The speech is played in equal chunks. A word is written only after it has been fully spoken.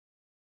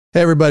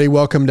Hey everybody,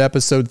 welcome to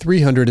episode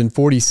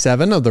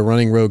 347 of the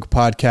Running Rogue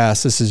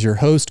podcast. This is your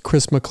host,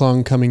 Chris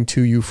McClung, coming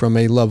to you from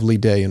a lovely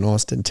day in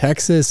Austin,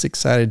 Texas.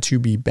 Excited to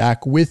be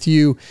back with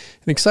you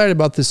and excited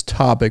about this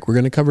topic. We're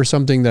going to cover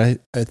something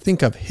that I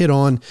think I've hit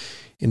on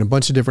in a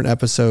bunch of different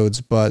episodes,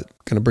 but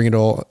going to bring it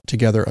all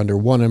together under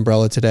one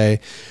umbrella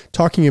today,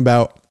 talking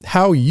about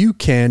how you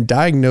can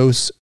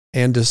diagnose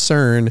and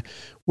discern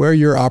where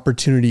your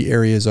opportunity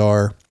areas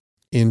are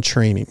in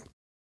training,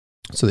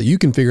 so that you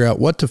can figure out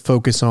what to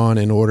focus on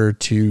in order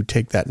to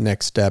take that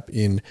next step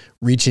in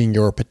reaching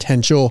your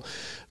potential.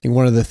 I think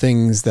one of the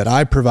things that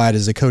I provide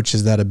as a coach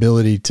is that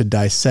ability to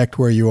dissect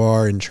where you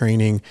are in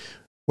training,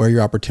 where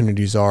your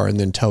opportunities are, and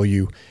then tell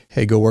you,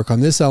 hey, go work on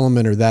this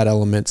element or that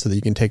element so that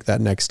you can take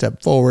that next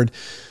step forward.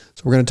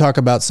 So we're going to talk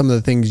about some of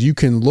the things you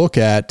can look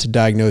at to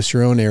diagnose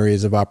your own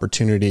areas of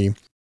opportunity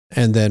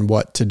and then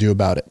what to do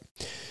about it.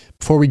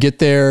 Before we get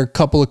there, a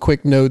couple of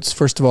quick notes.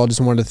 First of all, I just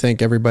wanted to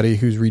thank everybody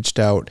who's reached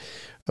out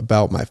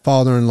about my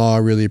father-in-law. I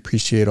really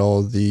appreciate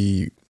all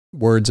the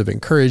words of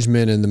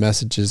encouragement and the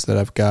messages that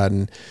I've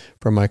gotten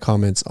from my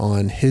comments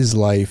on his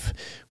life.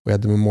 We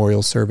had the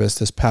memorial service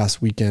this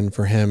past weekend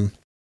for him,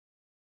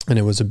 and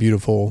it was a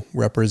beautiful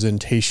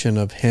representation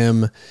of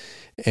him,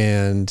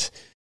 and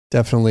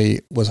definitely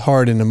was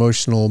hard and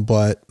emotional,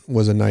 but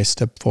was a nice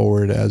step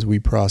forward as we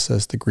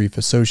process the grief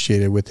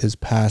associated with his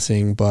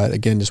passing. But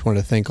again, just want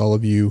to thank all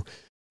of you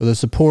for the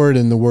support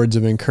and the words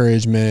of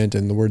encouragement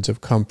and the words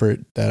of comfort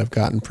that I've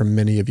gotten from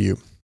many of you.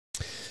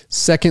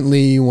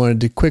 Secondly,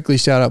 wanted to quickly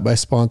shout out my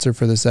sponsor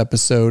for this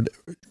episode,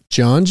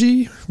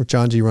 Janji, with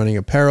Janji Running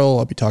Apparel.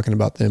 I'll be talking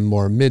about them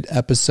more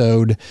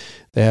mid-episode.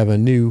 They have a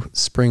new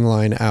spring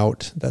line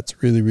out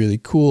that's really, really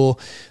cool.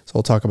 So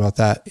I'll talk about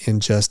that in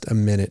just a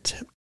minute.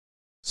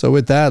 So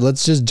with that,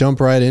 let's just jump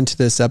right into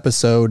this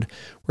episode.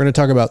 We're going to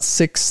talk about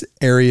 6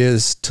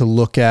 areas to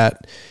look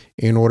at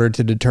in order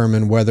to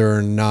determine whether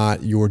or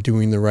not you're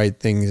doing the right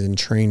things in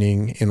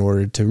training in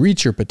order to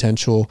reach your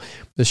potential.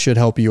 This should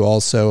help you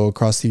also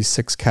across these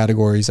 6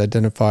 categories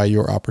identify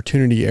your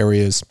opportunity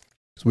areas.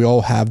 So we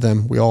all have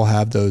them. We all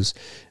have those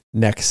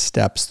next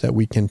steps that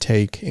we can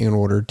take in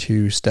order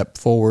to step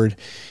forward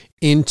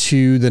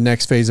into the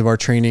next phase of our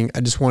training.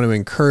 I just want to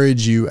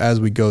encourage you as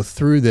we go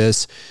through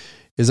this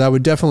is I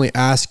would definitely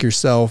ask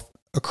yourself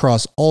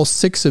across all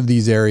 6 of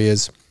these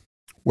areas,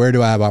 where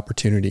do I have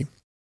opportunity?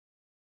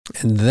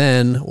 And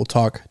then we'll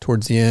talk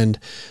towards the end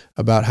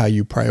about how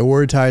you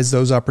prioritize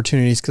those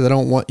opportunities, because I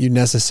don't want you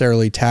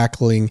necessarily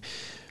tackling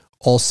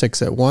all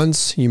 6 at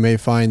once. You may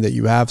find that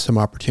you have some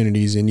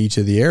opportunities in each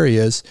of the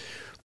areas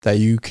that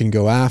you can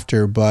go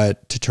after,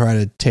 but to try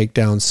to take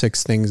down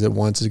 6 things at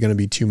once is going to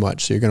be too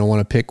much. So you're going to want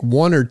to pick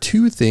 1 or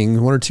 2 things,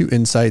 1 or 2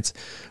 insights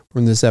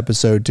from this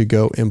episode to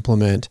go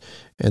implement,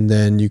 and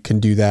then you can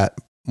do that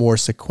more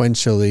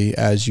sequentially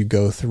as you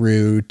go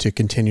through to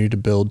continue to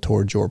build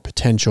towards your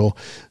potential.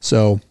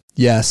 So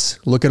yes,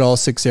 look at all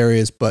 6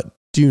 areas, but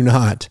do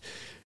not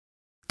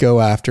go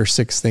after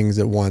 6 things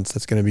at once.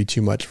 That's going to be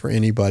too much for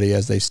anybody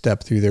as they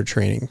step through their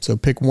training. So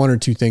pick 1 or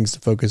 2 things to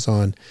focus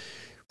on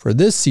for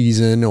this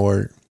season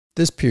or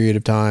this period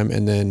of time,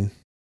 and then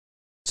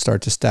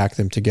start to stack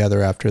them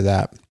together after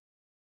that.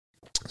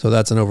 So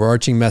that's an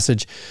overarching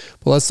message.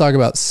 But let's talk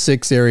about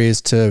 6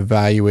 areas to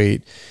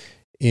evaluate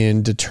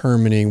in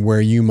determining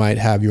where you might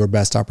have your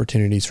best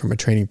opportunities from a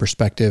training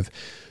perspective.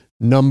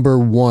 Number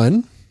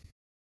 1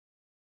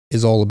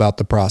 is all about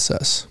the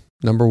process.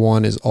 Number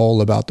 1 is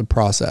all about the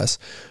process.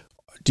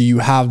 Do you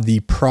have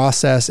the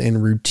process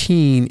and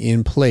routine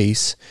in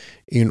place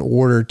in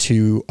order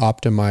to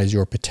optimize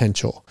your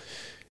potential?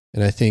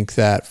 And I think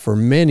that for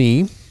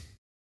many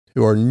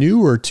who are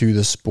newer to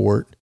the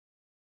sport,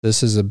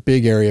 this is a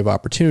big area of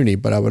opportunity.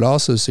 But I would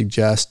also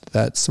suggest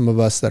that some of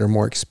us that are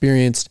more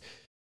experienced,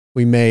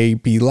 we may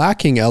be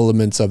lacking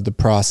elements of the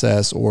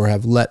process or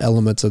have let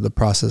elements of the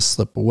process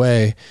slip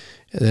away.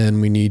 And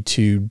then we need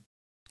to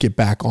get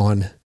back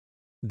on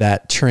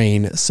that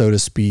train, so to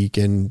speak,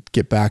 and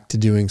get back to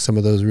doing some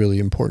of those really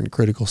important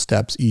critical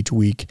steps each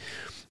week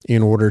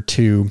in order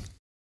to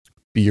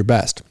be your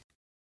best.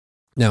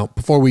 Now,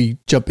 before we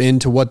jump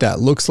into what that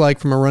looks like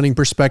from a running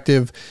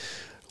perspective,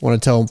 I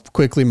want to tell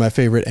quickly my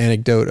favorite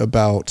anecdote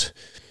about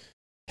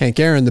Hank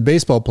Aaron, the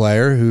baseball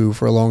player, who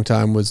for a long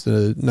time was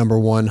the number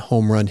 1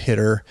 home run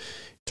hitter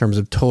in terms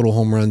of total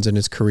home runs in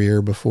his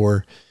career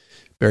before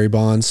Barry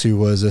Bonds, who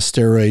was a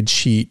steroid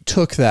cheat,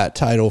 took that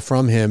title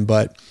from him.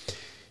 But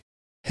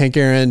Hank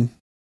Aaron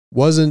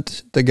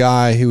wasn't the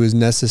guy who was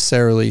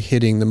necessarily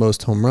hitting the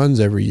most home runs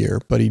every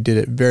year, but he did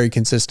it very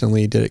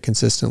consistently, did it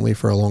consistently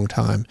for a long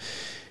time.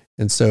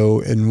 And so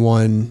in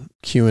one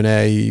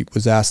Q&A, he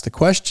was asked the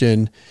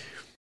question,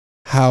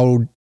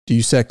 how do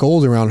you set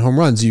goals around home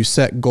runs? Do you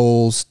set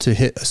goals to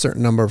hit a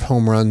certain number of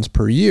home runs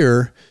per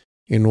year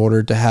in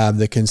order to have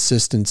the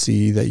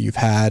consistency that you've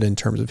had in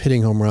terms of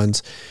hitting home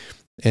runs?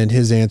 And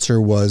his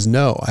answer was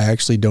no, I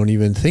actually don't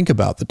even think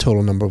about the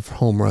total number of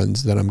home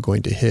runs that I'm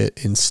going to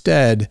hit.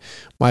 Instead,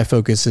 my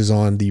focus is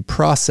on the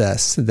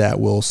process that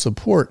will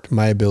support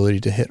my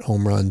ability to hit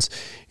home runs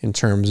in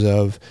terms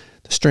of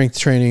the strength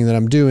training that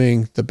I'm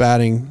doing, the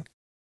batting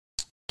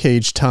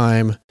cage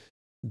time,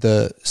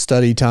 the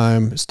study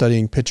time,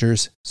 studying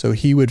pitchers. So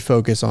he would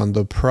focus on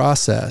the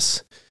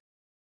process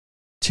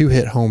to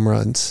hit home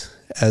runs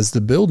as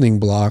the building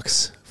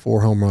blocks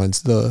for home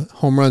runs. The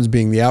home runs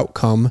being the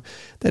outcome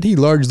that he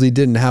largely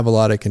didn't have a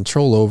lot of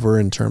control over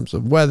in terms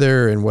of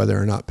weather and whether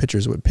or not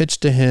pitchers would pitch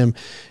to him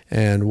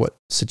and what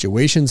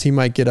situations he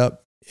might get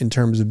up in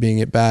terms of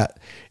being at bat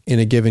in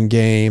a given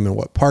game and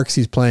what parks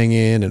he's playing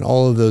in and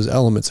all of those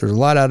elements. There's a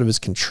lot out of his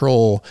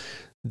control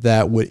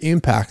that would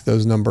impact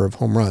those number of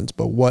home runs.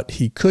 But what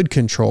he could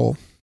control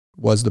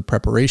was the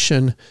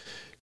preparation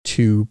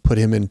to put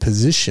him in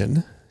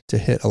position to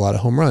hit a lot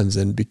of home runs.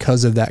 And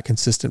because of that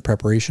consistent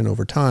preparation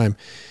over time,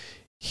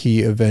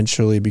 he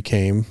eventually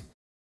became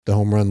the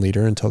home run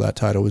leader until that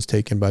title was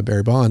taken by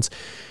Barry Bonds.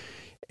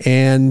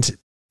 And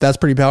that's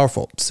pretty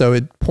powerful. So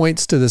it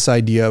points to this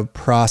idea of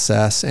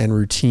process and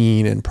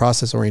routine and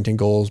process-oriented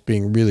goals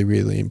being really,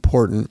 really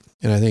important.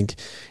 And I think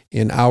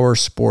in our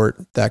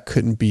sport, that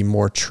couldn't be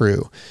more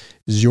true.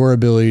 Is your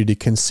ability to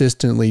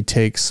consistently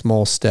take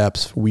small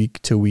steps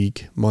week to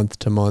week, month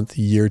to month,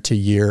 year to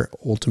year,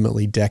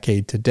 ultimately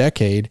decade to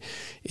decade,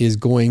 is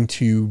going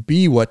to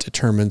be what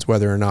determines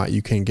whether or not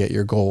you can get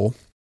your goal.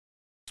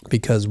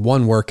 Because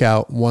one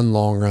workout, one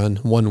long run,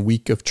 1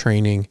 week of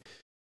training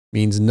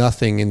means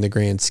nothing in the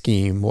grand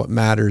scheme. What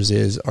matters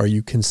is, are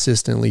you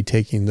consistently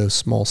taking those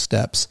small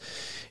steps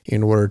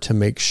in order to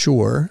make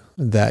sure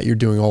that you're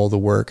doing all the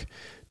work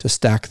to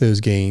stack those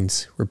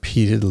gains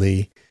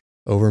repeatedly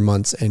over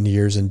months and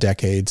years and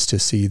decades to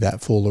see that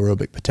full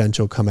aerobic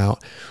potential come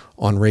out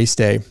on race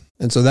day.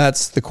 And so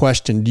that's the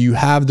question. Do you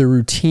have the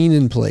routine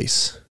in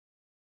place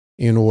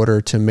in order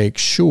to make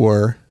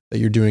sure that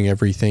you're doing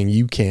everything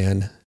you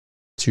can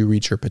to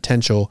reach your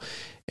potential?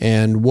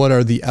 And what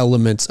are the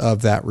elements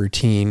of that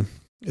routine?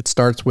 It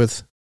starts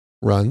with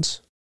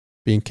runs,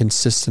 being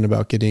consistent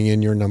about getting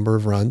in your number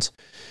of runs.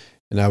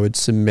 And I would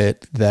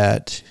submit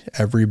that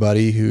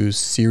everybody who's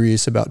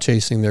serious about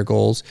chasing their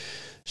goals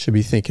should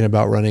be thinking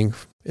about running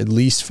at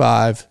least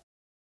 5,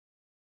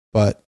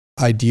 but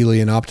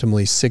ideally and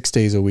optimally 6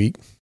 days a week.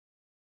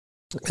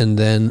 And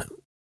then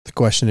the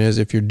question is,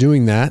 if you're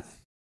doing that,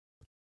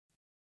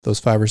 those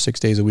 5 or 6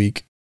 days a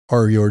week,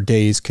 are your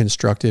days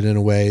constructed in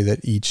a way that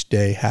each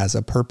day has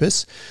a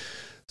purpose?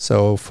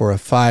 So for a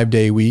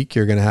 5-day week,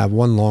 you're going to have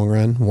 1 long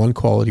run, 1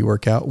 quality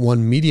workout,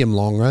 1 medium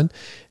long run,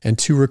 and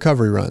 2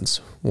 recovery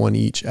runs, 1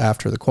 each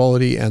after the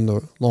quality and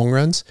the long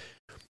runs.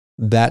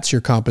 That's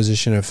your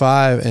composition of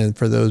 5. And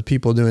for those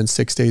people doing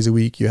 6 days a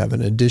week, you have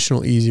an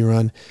additional easy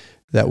run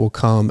that will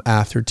come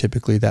after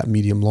typically that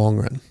medium long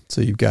run.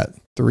 So you've got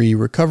 3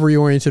 recovery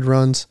oriented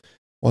runs,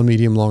 1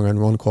 medium long run,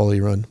 1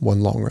 quality run,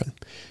 1 long run.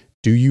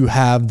 Do you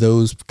have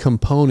those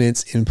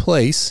components in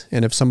place?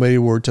 And if somebody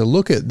were to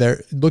look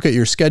at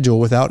your schedule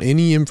without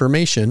any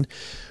information,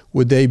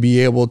 would they be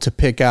able to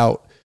pick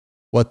out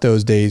what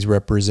those days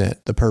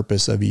represent, the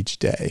purpose of each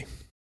day?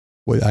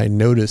 Would I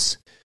notice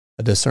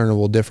a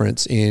discernible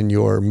difference in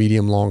your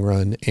medium long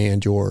run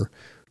and your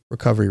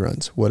recovery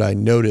runs? Would I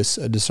notice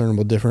a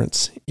discernible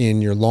difference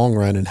in your long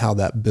run and how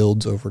that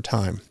builds over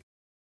time?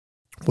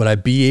 Would I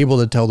be able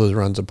to tell those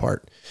runs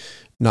apart,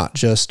 not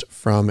just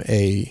from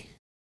a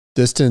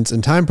distance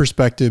and time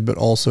perspective, but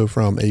also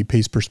from a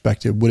pace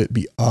perspective? Would it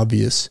be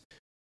obvious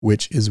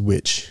which is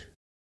which?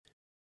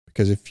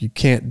 Because if you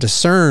can't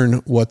discern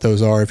what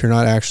those are, if you're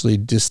not actually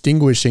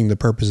distinguishing the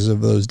purposes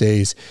of those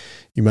days,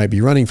 you might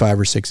be running 5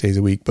 or 6 days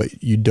a week,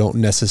 but you don't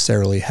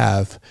necessarily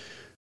have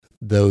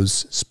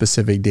those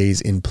specific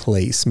days in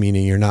place,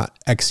 meaning you're not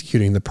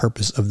executing the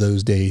purpose of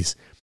those days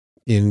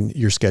in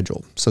your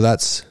schedule. So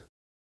that's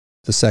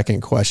the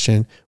second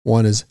question.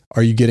 1 is,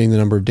 are you getting the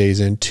number of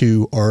days in?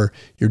 2, are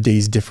your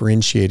days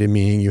differentiated,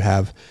 meaning you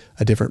have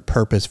a different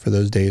purpose for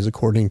those days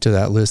according to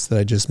that list that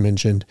I just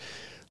mentioned: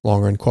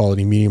 long run,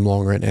 quality, medium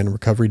long run, and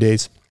recovery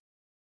days.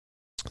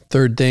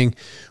 Third thing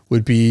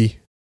would be,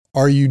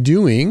 are you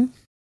doing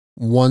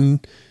 1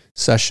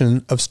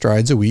 session of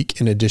strides a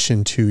week in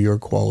addition to your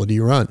quality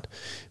run?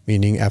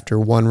 Meaning after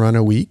 1 run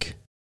a week,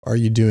 are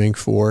you doing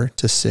 4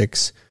 to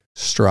 6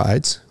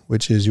 strides,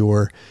 which is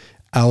your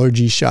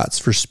allergy shots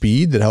for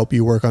speed that help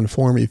you work on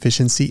form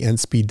efficiency and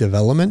speed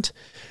development?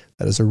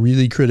 That is a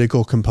really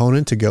critical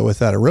component to go with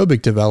that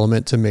aerobic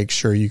development to make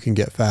sure you can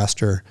get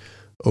faster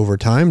over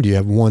time. Do you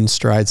have 1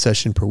 stride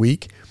session per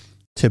week?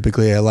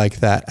 Typically, I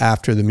like that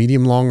after the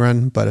medium long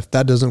run, but if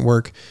that doesn't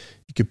work,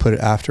 you could put it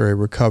after a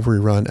recovery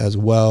run as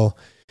well.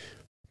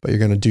 But you're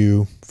going to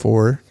do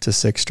 4 to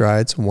 6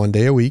 strides 1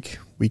 day a week,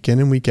 week in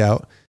and week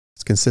out,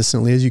 as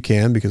consistently as you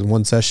can, because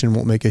 1 session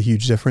won't make a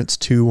huge difference,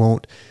 2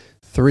 won't,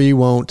 3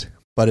 won't,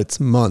 but it's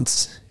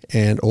months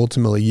and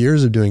ultimately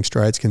years of doing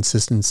strides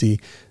consistency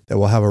that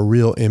will have a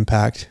real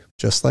impact,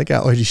 just like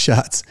allergy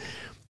shots,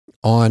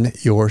 on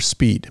your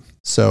speed.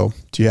 So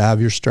do you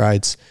have your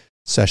strides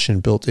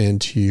session built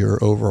into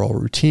your overall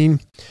routine?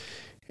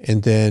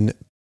 And then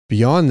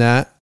beyond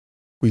that,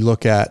 we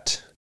look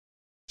at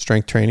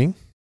strength training.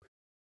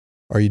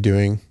 Are you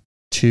doing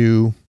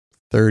 2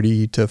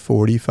 30 to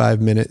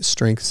 45-minute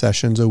strength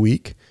sessions a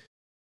week,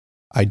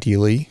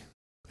 ideally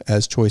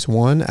as choice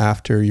one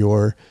after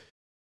your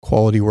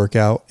quality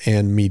workout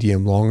and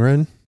medium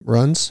long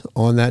runs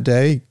on that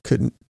day.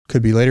 Could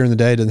be later in the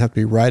day. It doesn't have to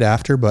be right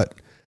after, but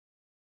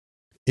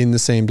in the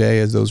same day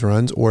as those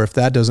runs. Or if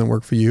that doesn't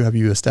work for you, have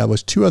you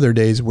established 2 other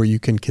days where you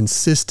can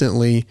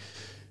consistently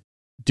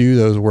do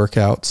those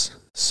workouts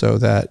so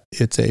that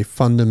it's a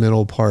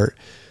fundamental part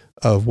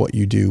of what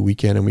you do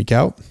week in and week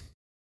out.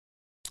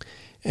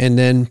 And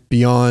then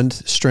beyond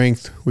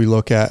strength, we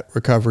look at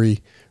recovery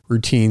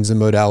routines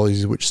and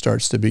modalities, which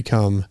starts to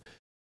become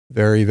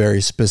very,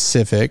 very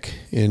specific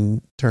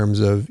in terms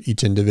of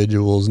each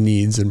individual's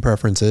needs and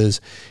preferences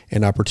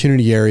and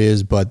opportunity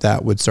areas. But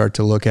that would start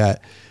to look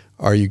at,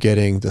 are you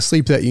getting the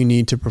sleep that you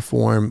need to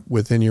perform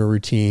within your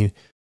routine?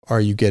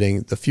 Are you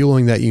getting the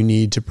fueling that you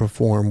need to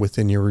perform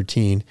within your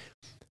routine?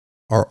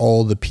 Are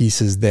all the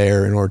pieces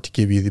there in order to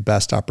give you the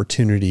best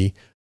opportunity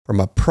from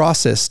a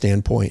process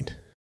standpoint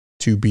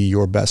to be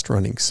your best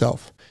running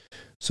self?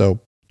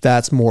 So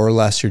that's more or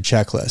less your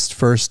checklist.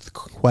 First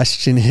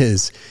question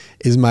is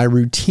my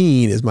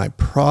routine, is my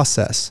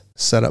process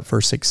set up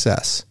for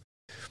success?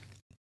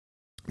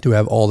 Do I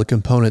have all the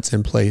components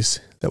in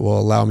place that will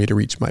allow me to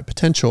reach my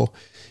potential?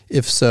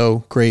 If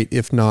so, great.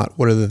 If not,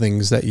 what are the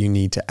things that you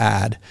need to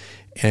add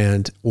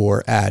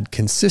or add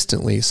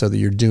consistently so that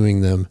you're doing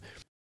them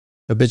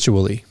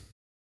habitually,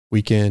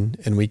 week in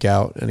and week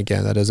out? And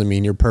again, that doesn't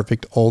mean you're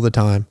perfect all the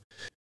time,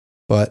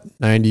 but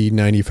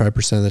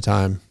 95% of the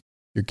time,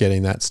 you're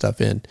getting that stuff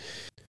in.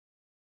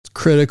 It's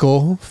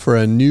critical for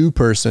a new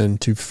person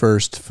to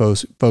first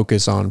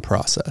focus on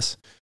process.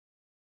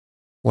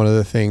 One of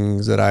the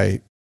things that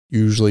I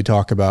usually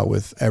talk about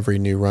with every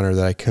new runner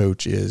that I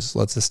coach is,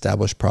 let's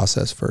establish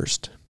process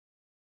first.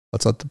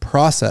 Let's let the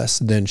process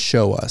then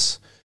show us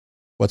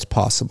what's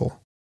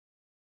possible.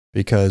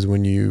 Because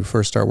when you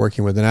first start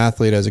working with an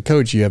athlete as a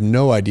coach, you have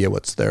no idea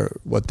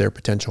what their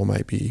potential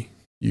might be.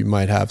 You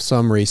might have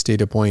some race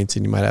data points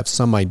and you might have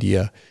some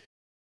idea,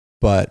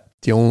 but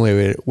the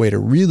only way to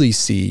really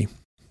see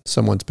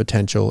someone's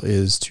potential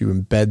is to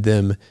embed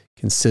them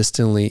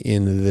consistently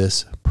in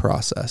this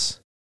process.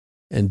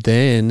 And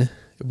then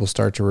it will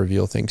start to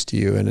reveal things to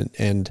you.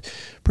 And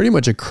pretty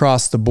much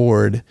across the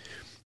board,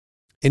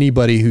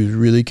 anybody who's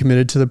really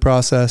committed to the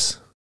process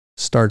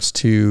starts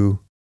to,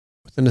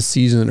 within a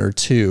season or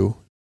two,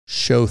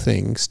 show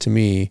things to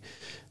me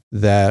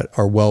that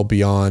are well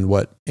beyond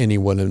what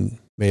anyone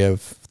may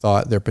have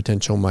thought their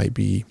potential might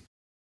be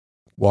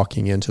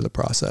walking into the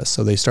process.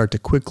 So they start to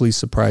quickly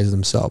surprise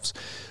themselves.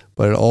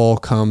 But it all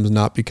comes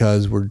not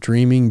because we're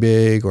dreaming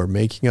big or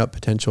making up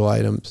potential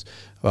items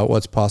about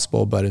what's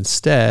possible, but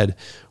instead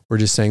we're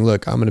just saying,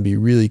 look, I'm going to be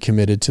really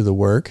committed to the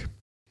work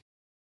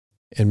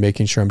and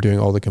making sure I'm doing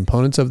all the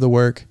components of the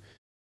work,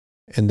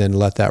 and then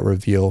let that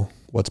reveal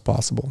what's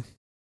possible.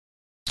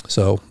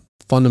 So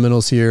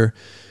fundamentals here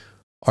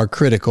are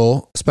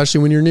critical,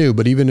 especially when you're new,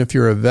 but even if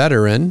you're a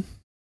veteran,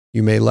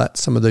 you may let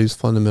some of those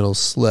fundamentals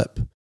slip.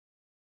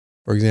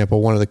 For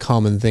example, one of the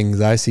common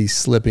things I see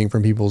slipping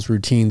from people's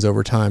routines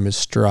over time is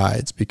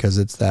strides, because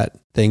it's that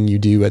thing you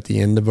do at the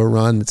end of a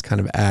run that's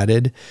kind of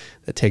added,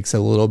 that takes a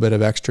little bit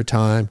of extra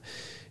time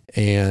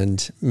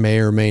and may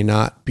or may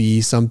not be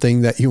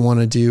something that you want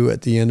to do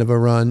at the end of a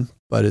run,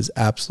 but is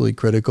absolutely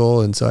critical.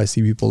 And so I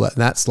see people letting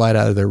that slide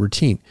out of their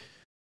routine.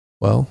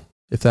 Well,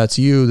 if that's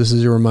you, this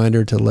is a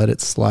reminder to let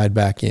it slide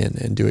back in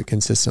and do it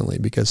consistently,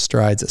 because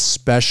strides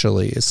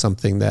especially is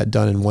something that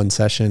done in one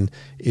session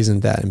isn't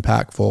that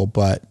impactful,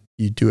 but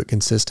you do it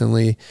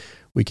consistently,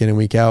 week in and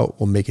week out,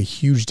 will make a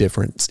huge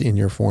difference in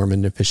your form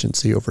and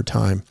efficiency over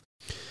time.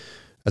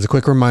 As a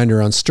quick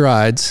reminder on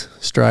strides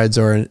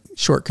are a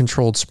short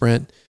controlled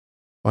sprint.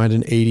 Find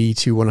an 80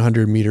 to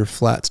 100 meter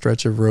flat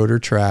stretch of road or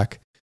track,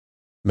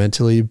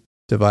 mentally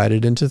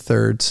divided into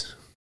thirds.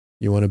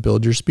 You want to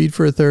build your speed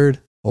for a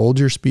third, hold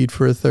your speed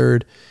for a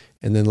third,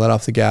 and then let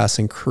off the gas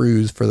and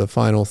cruise for the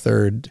final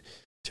third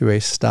to a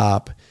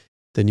stop.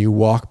 Then you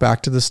walk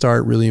back to the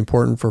start, really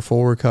important for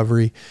full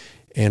recovery,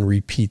 and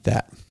repeat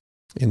that.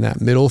 In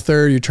that middle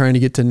third, you're trying to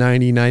get to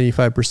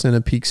 95%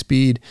 of peak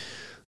speed.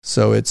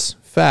 So it's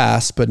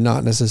fast, but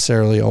not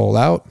necessarily all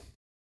out.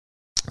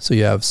 So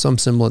you have some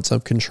semblance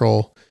of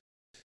control.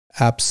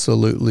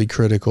 Absolutely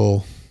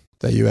critical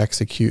that you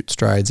execute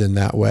strides in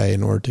that way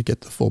in order to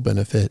get the full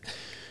benefit.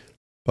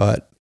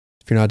 But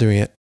if you're not doing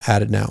it,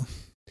 add it now.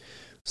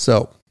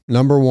 So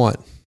number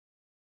one,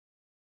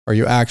 are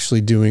you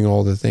actually doing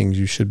all the things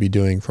you should be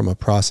doing from a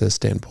process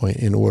standpoint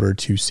in order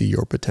to see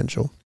your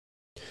potential?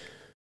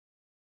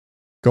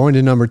 Going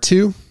to number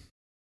two,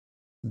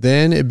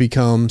 then it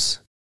becomes,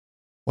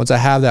 once I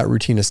have that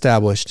routine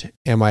established,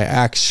 am I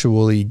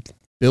actually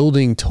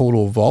building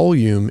total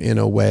volume in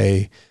a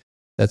way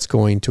that's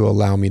going to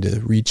allow me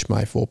to reach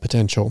my full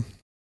potential?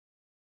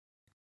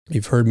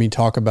 You've heard me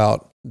talk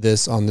about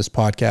this on this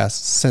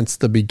podcast since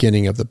the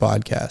beginning of the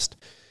podcast.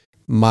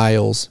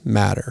 Miles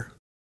matter.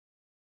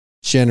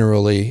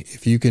 Generally,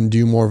 if you can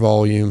do more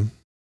volume,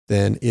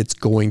 then it's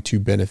going to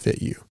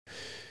benefit you.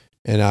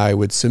 And I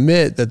would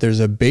submit that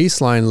there's a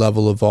baseline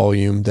level of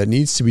volume that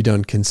needs to be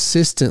done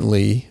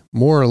consistently,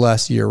 more or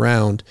less year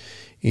round,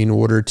 in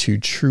order to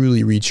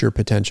truly reach your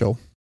potential.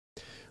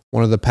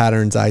 One of the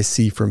patterns I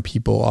see from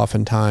people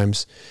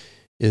oftentimes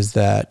is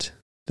that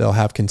they'll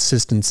have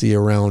consistency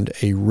around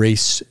a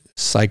race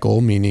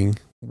cycle, meaning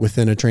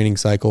within a training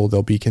cycle,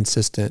 they'll be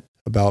consistent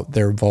about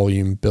their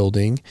volume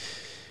building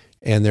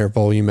and their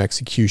volume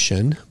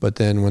execution. But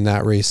then when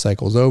that race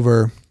cycle's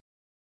over,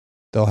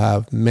 they'll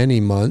have many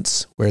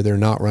months where they're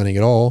not running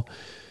at all,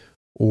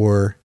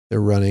 or they're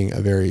running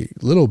a very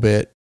little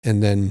bit,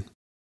 and then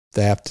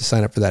they have to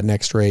sign up for that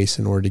next race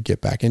in order to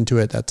get back into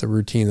it. That's a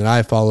routine that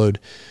I followed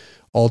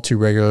all too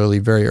regularly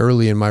very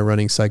early in my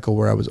running cycle,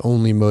 where I was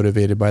only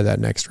motivated by that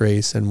next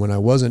race. And when I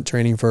wasn't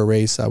training for a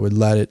race, I would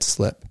let it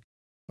slip.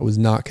 I was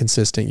not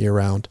consistent year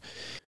round.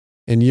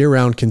 And year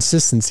round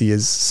consistency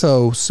is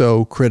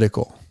so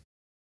critical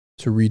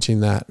to reaching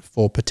that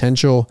full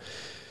potential.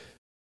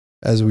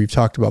 As we've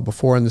talked about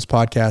before in this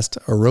podcast,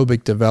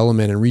 aerobic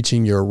development and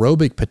reaching your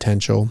aerobic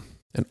potential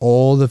and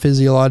all the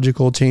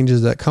physiological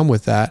changes that come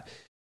with that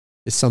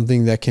is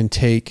something that can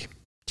take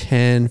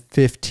 10,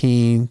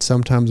 15,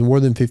 sometimes more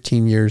than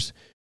 15 years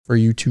for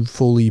you to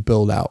fully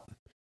build out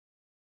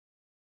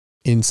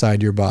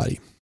inside your body,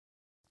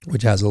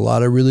 which has a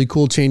lot of really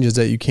cool changes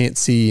that you can't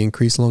see: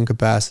 increased lung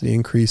capacity,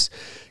 increased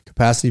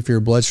capacity for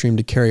your bloodstream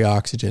to carry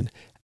oxygen,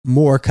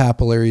 more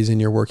capillaries in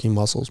your working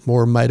muscles,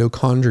 more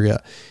mitochondria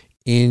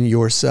in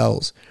your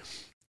cells,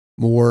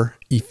 more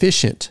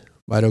efficient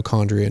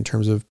mitochondria in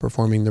terms of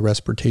performing the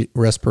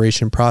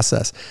respiration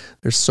process.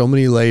 There's so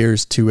many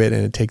layers to it,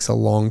 and it takes a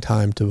long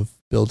time to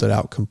build it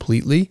out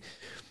completely,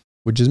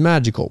 which is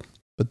magical.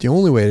 But the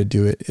only way to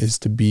do it is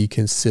to be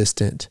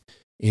consistent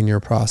in your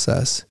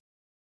process.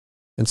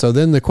 And so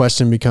then the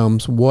question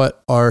becomes,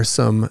 what are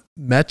some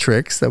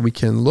metrics that we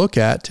can look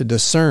at to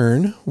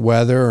discern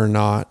whether or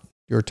not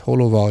your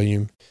total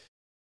volume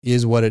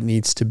is what it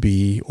needs to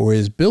be, or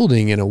is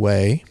building in a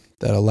way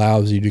that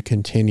allows you to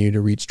continue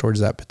to reach towards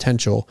that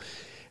potential?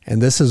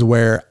 And this is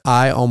where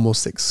I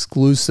almost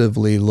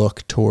exclusively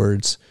look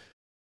towards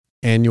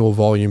annual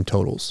volume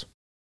totals.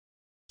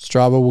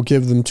 Strava will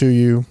give them to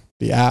you.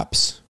 The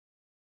apps,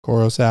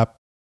 Coros app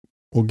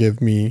will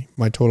give me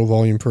my total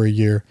volume for a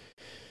year.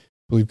 I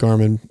believe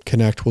Garmin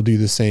Connect will do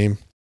the same.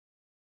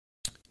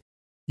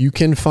 You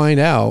can find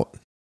out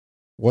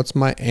what's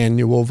my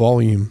annual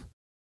volume,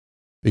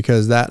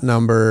 because that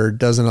number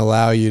doesn't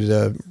allow you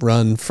to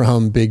run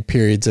from big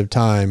periods of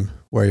time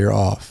where you're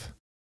off.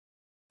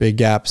 Big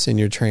gaps in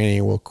your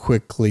training will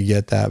quickly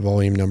get that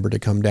volume number to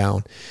come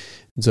down.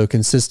 And so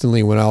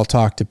consistently, when I'll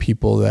talk to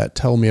people that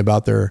tell me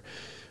about their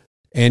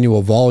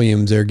annual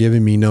volumes, they're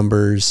giving me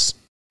numbers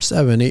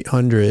 700,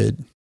 800,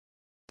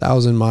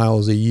 1,000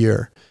 miles a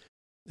year.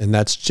 And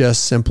that's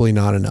just simply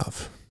not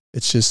enough.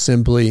 It's just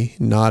simply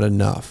not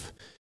enough.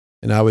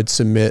 And I would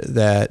submit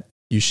that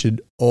you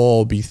should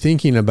all be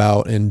thinking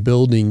about and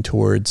building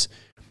towards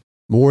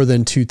more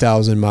than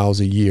 2,000 miles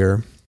a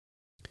year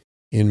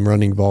in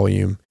running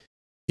volume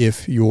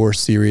if you're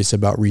serious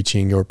about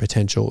reaching your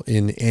potential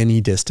in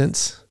any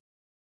distance,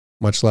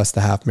 much less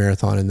the half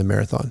marathon and the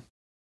marathon.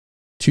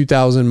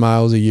 2,000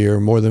 miles a year,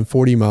 more than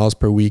 40 miles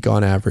per week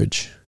on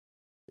average,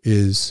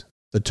 is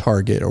the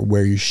target, or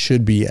where you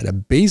should be at a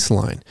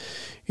baseline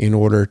in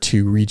order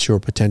to reach your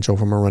potential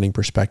from a running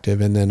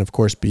perspective. And then, of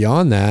course,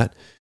 beyond that,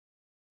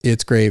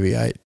 it's gravy.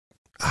 I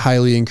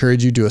highly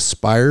encourage you to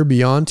aspire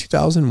beyond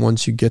 2,000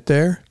 once you get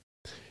there.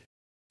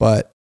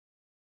 But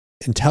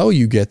until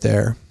you get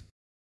there,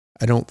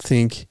 I don't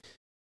think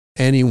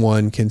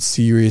anyone can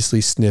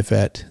seriously sniff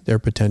at their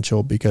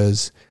potential,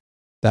 because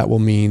that will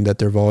mean that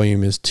their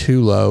volume is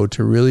too low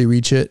to really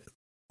reach it,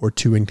 or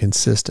too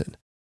inconsistent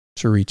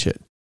to reach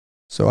it.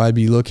 So I'd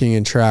be looking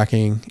and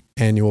tracking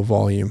annual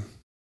volume.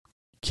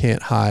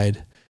 Can't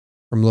hide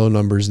from low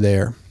numbers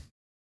there.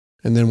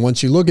 And then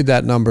once you look at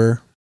that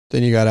number,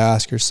 then you got to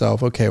ask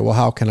yourself, okay, well,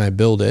 how can I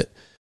build it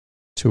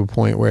to a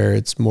point where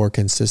it's more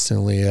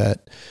consistently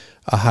at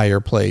a higher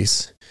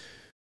place?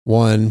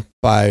 One,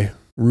 by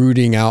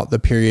rooting out the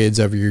periods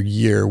of your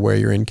year where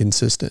you're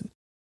inconsistent,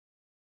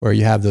 where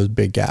you have those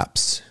big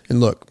gaps.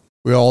 And look,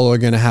 we all are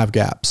going to have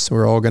gaps.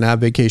 We're all going to have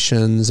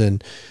vacations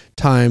and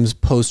times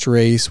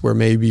post-race where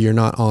maybe you're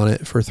not on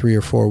it for 3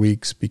 or 4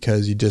 weeks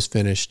because you just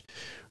finished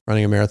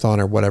running a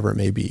marathon or whatever it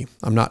may be.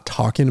 I'm not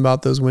talking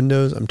about those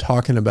windows. I'm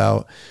talking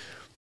about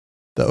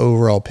the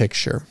overall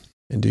picture.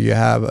 And do you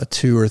have a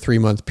 2 or 3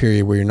 month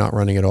period where you're not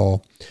running at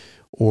all?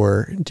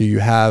 Or do you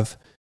have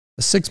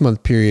a 6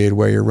 month period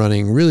where you're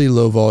running really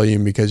low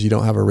volume because you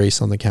don't have a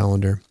race on the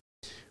calendar?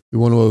 We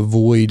want to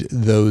avoid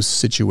those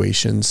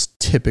situations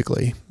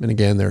typically. And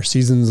again, there are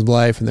seasons of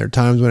life and there are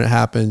times when it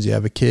happens. You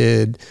have a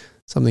kid,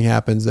 something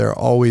happens. There are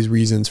always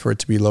reasons for it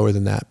to be lower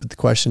than that. But the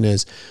question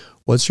is,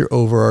 what's your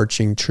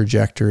overarching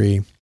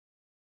trajectory?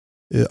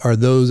 Are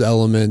those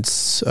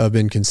elements of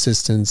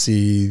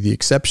inconsistency the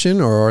exception,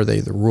 or are they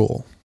the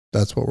rule?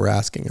 That's what we're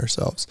asking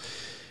ourselves.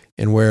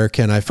 And where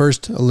can I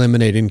first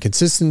eliminate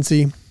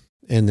inconsistency?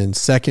 And then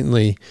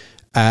secondly,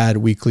 add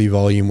weekly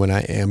volume when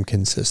I am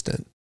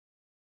consistent.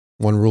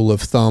 One rule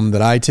of thumb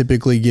that I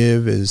typically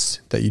give is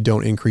that you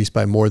don't increase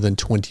by more than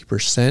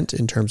 20%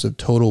 in terms of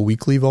total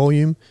weekly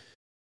volume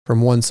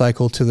from one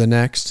cycle to the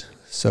next.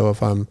 So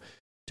if I'm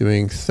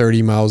doing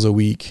 30 miles a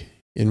week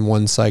in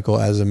one cycle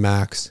as a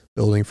max,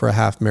 building for a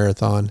half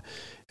marathon,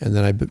 and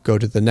then I go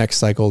to the next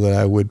cycle that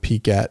I would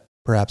peak at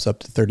perhaps up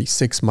to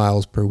 36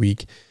 miles per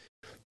week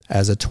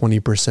as a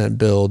 20%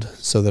 build,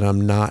 so that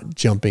I'm not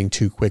jumping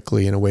too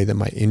quickly in a way that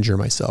might injure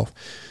myself.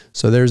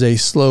 So there's a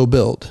slow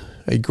build,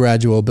 a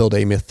gradual build,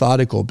 a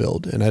methodical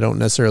build. And I don't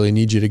necessarily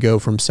need you to go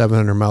from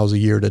 700 miles a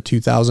year to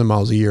 2,000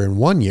 miles a year in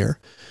 1 year.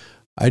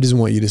 I just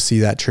want you to see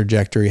that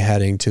trajectory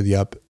heading to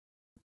the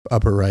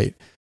upper right,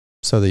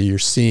 so that you're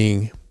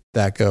seeing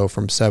that go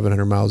from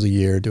 700 miles a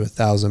year to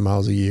 1,000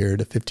 miles a year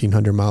to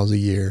 1,500 miles a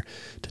year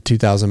to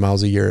 2,000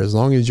 miles a year. As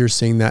long as you're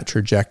seeing that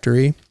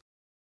trajectory,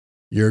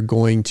 you're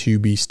going to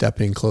be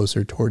stepping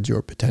closer towards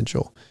your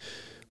potential.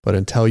 But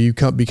until you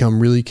become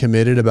really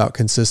committed about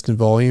consistent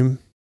volume,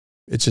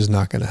 it's just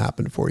not going to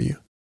happen for you.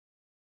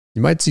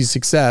 You might see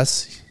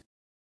success.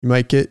 You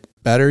might get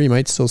better. You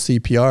might still see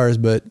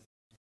PRs, but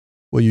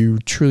will you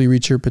truly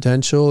reach your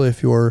potential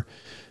if you're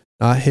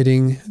not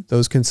hitting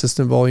those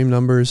consistent volume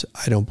numbers?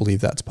 I don't believe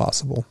that's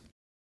possible.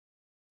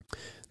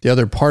 The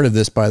other part of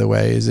this, by the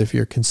way, is if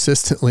you're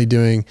consistently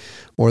doing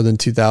more than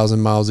 2,000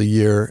 miles a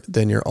year,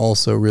 then you're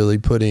also really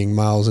putting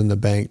miles in the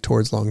bank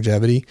towards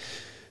longevity,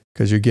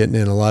 because you're getting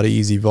in a lot of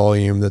easy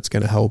volume that's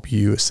going to help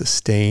you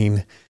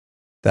sustain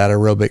that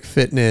aerobic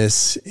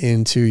fitness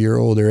into your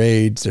older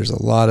age. There's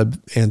a lot of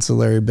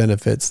ancillary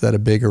benefits that a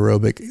big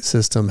aerobic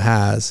system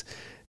has.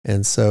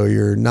 And so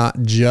you're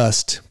not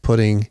just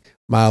putting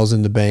miles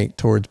in the bank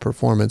towards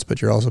performance,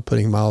 but you're also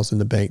putting miles in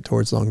the bank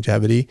towards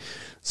longevity.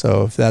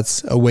 So if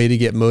that's a way to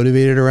get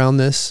motivated around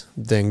this,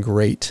 then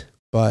great.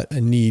 But I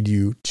need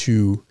you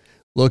to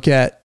look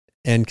at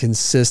and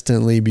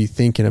consistently be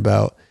thinking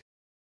about,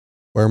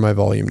 where are my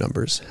volume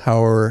numbers?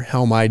 How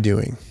am I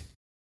doing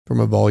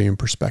from a volume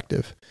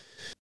perspective?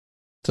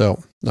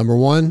 So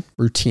 1,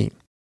 routine.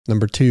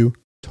 2,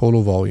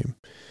 total volume.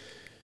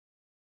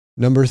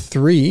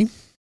 3,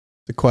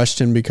 the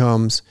question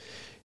becomes,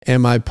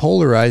 am I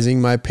polarizing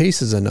my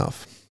paces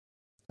enough?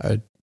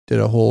 I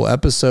did a whole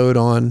episode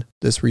on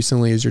this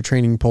recently. Is your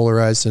training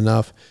polarized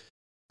enough?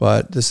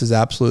 But this is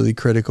absolutely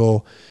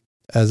critical,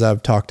 as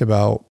I've talked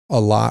about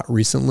a lot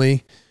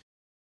recently.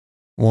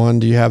 1,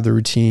 do you have the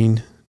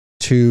routine?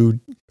 2,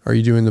 are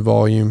you doing the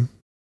volume?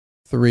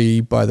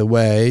 3, by the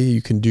way,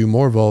 you can do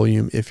more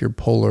volume if you're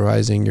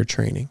polarizing your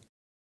training.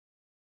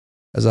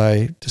 As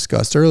I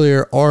discussed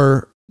earlier,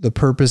 are the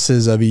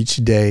purposes of each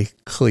day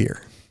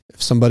clear?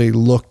 If somebody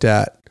looked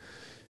at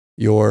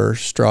your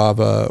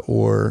Strava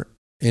or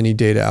any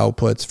data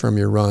outputs from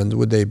your runs,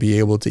 would they be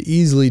able to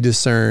easily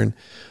discern,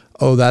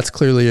 oh, that's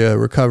clearly a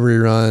recovery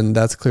run,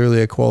 that's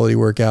clearly a quality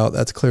workout,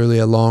 that's clearly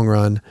a long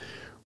run?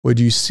 Would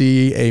you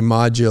see a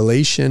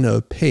modulation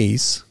of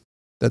pace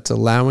that's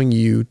allowing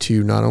you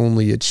to not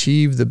only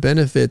achieve the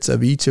benefits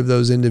of each of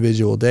those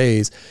individual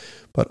days,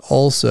 but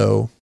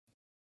also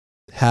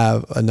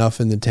have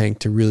enough in the tank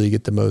to really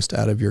get the most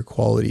out of your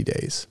quality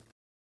days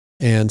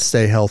and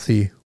stay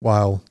healthy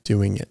while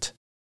doing it?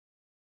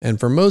 And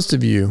for most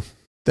of you,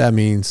 that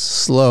means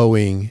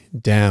slowing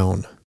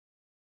down,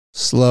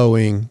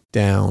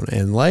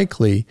 and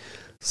likely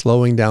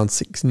slowing down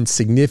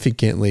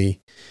significantly,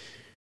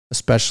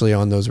 especially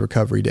on those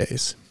recovery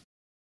days.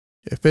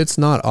 If it's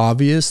not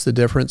obvious, the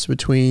difference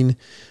between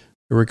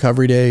your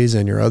recovery days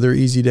and your other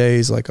easy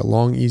days, like a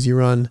long, easy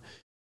run,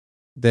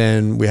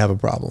 then we have a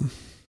problem.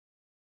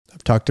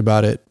 I've talked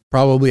about it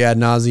probably ad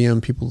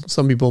nauseum.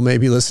 Some people may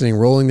be listening,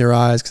 rolling their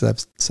eyes because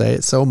I say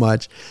it so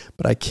much,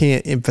 but I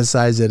can't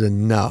emphasize it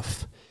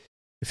enough.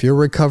 If your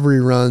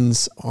recovery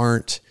runs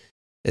aren't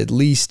at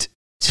least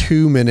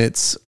 2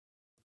 minutes,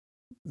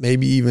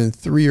 maybe even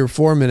 3 or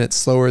 4 minutes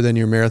slower than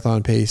your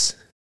marathon pace,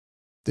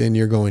 then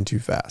you're going too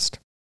fast.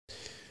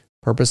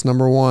 Purpose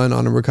 1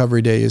 on a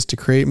recovery day is to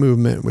create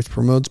movement which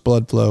promotes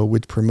blood flow,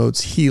 which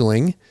promotes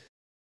healing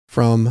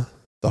from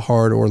the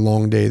hard or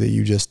long day that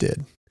you just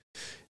did.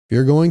 If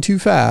you're going too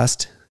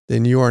fast,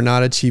 then you are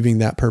not achieving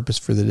that purpose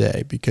for the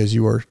day, because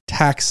you are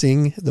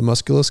taxing the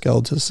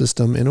musculoskeletal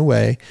system in a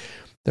way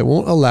that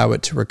won't allow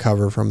it to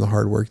recover from the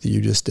hard work that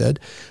you just did,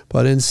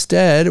 but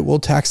instead will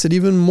tax it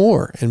even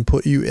more and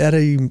put you at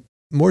a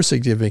more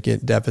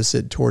significant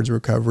deficit towards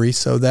recovery,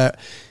 so that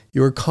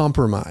you're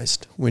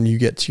compromised when you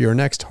get to your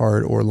next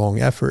hard or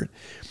long effort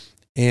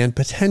and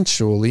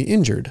potentially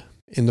injured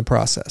in the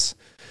process.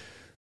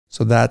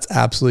 So that's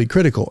absolutely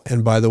critical.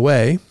 And by the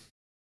way,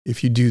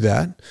 if you do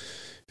that,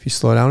 if you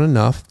slow down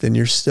enough, then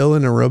you're still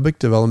in aerobic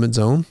development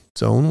zone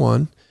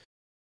 1,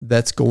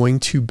 that's going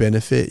to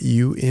benefit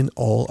you in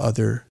all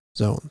other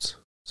zones.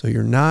 So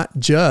you're not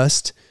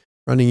just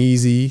running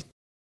easy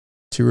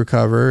to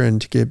recover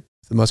and to get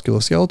the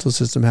musculoskeletal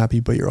system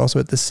happy, but you're also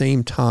at the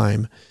same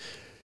time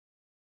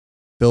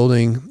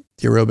building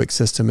the aerobic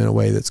system in a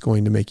way that's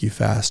going to make you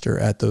faster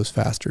at those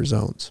faster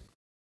zones.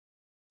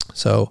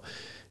 So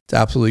it's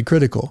absolutely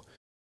critical.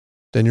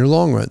 than your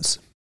long runs.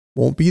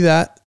 Won't be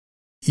that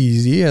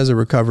easy as a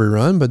recovery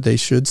run, but they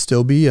should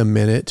still be 1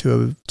 minute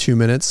to 2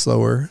 minutes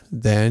slower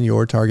than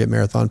your target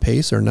marathon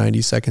pace, or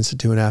 90 seconds to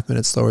 2.5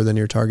 minutes slower than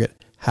your target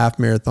half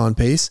marathon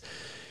pace.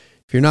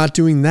 If you're not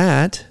doing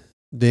that,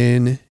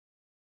 then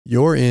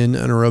you're in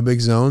an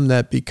aerobic zone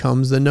that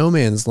becomes the no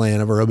man's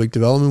land of aerobic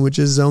development, which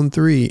is zone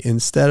 3,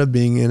 instead of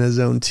being in a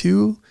zone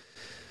 2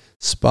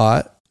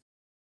 spot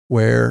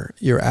where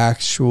you're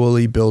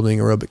actually building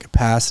aerobic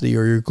capacity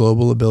or your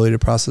global ability to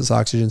process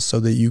oxygen so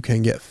that you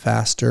can get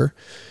faster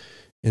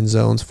in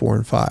zones 4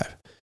 and 5.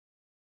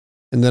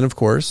 And then, of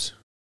course,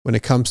 when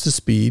it comes to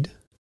speed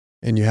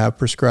and you have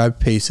prescribed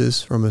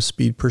paces from a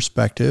speed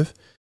perspective,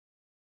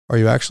 are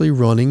you actually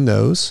running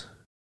those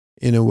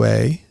in a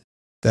way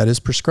that is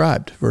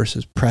prescribed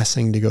versus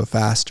pressing to go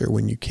faster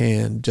when you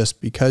can,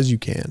 just because you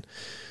can?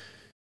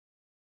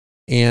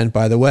 And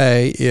by the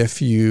way,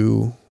 if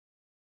you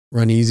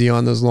run easy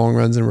on those long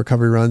runs and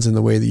recovery runs in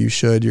the way that you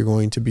should, you're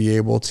going to be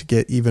able to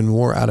get even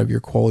more out of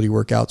your quality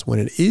workouts when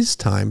it is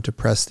time to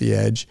press the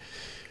edge,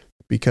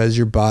 because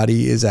your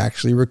body is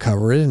actually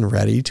recovered and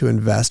ready to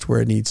invest where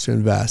it needs to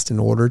invest in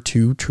order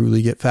to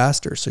truly get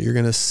faster. So you're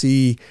going to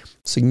see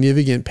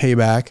significant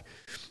payback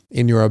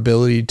in your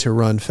ability to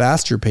run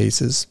faster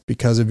paces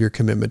because of your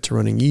commitment to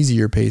running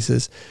easier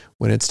paces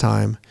when it's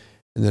time.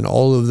 And then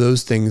all of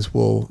those things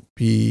will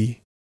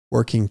be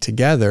working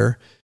together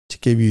to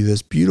give you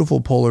this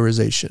beautiful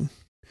polarization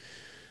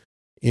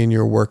in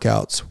your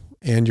workouts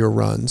and your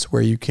runs,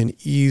 where you can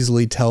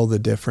easily tell the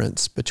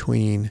difference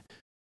between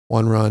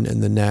one run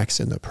and the next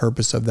and the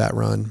purpose of that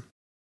run.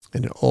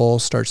 And it all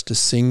starts to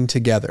sing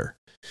together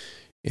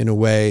in a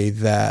way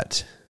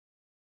that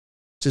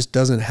just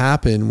doesn't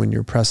happen when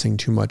you're pressing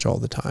too much all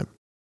the time.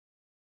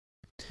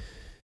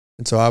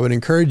 And so I would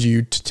encourage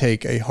you to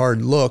take a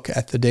hard look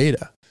at the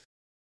data.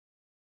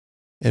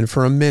 And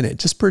for a minute,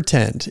 just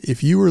pretend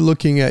if you were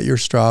looking at your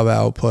Strava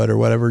output or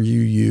whatever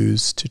you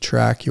use to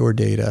track your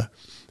data,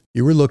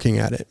 you were looking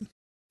at it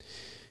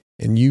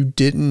and you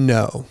didn't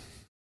know.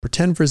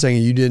 Pretend for a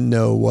second you didn't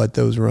know what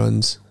those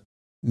runs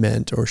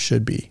meant or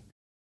should be.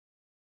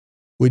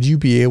 Would you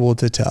be able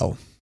to tell?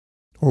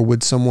 Or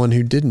would someone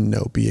who didn't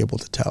know be able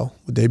to tell?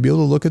 Would they be able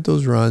to look at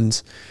those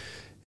runs and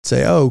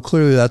say, oh,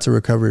 clearly that's a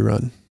recovery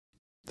run.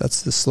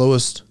 That's the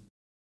slowest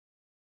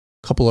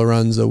couple of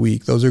runs a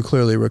week. Those are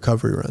clearly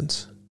recovery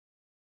runs.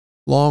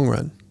 Long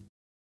run.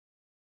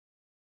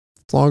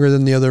 It's longer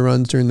than the other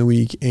runs during the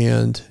week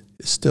and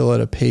is still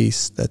at a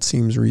pace that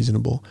seems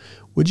reasonable.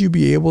 Would you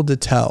be able to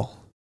tell?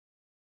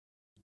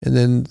 And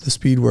then the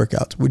speed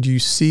workouts, would you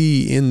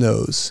see in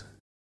those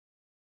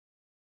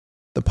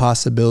the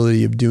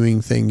possibility of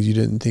doing things you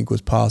didn't think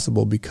was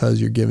possible because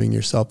you're giving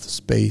yourself the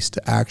space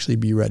to actually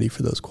be ready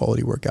for those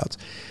quality workouts?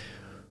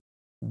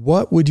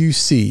 What would you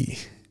see?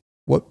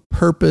 What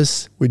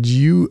purpose would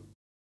you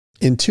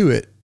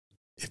intuit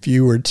if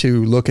you were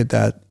to look at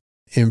that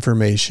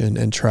information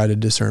and try to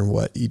discern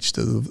what each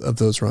of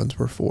those runs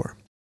were for?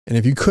 And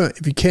if you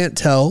can't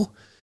tell,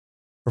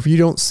 or if you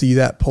don't see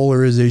that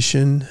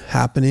polarization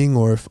happening,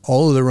 or if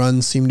all of the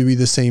runs seem to be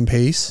the same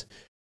pace,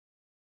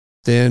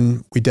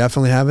 then we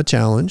definitely have a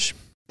challenge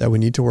that we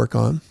need to work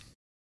on.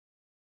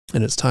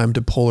 And it's time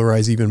to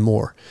polarize even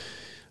more.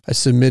 I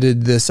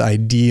submitted this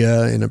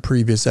idea in a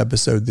previous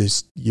episode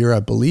this year, I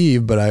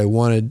believe, but I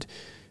wanted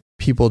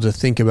people to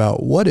think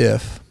about, what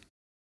if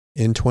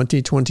in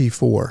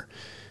 2024,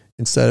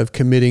 instead of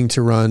committing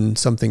to run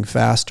something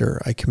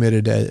faster, I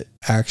committed to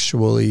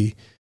actually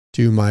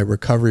do my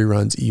recovery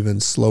runs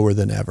even slower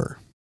than ever?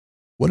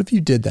 What if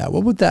you did that?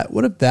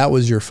 What if that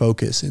was your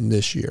focus in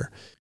this year,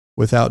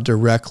 without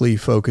directly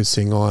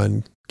focusing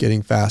on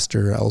getting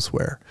faster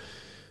elsewhere?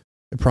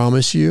 I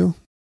promise you,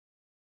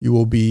 you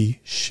will be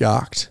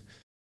shocked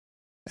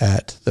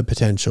at the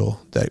potential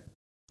that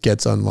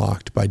gets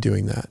unlocked by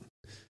doing that.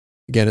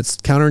 Again, it's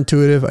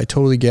counterintuitive. I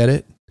totally get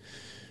it.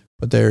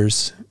 But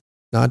there's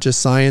not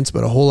just science,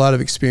 but a whole lot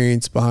of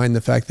experience behind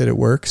the fact that it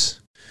works.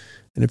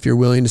 And if you're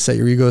willing to set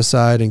your ego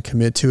aside and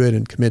commit to it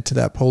and commit to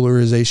that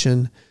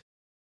polarization,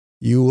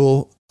 you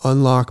will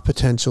unlock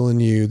potential in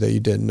you that you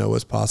didn't know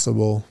was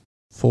possible.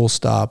 Full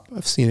stop.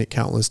 I've seen it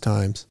countless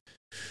times.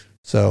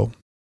 So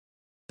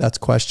that's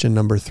question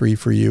number 3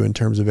 for you in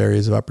terms of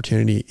areas of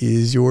opportunity.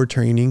 Is your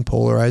training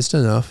polarized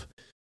enough?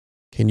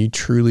 Can you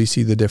truly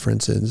see the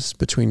differences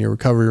between your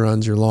recovery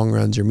runs, your long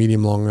runs, your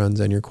medium long runs,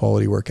 and your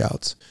quality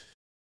workouts?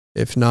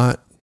 If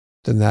not,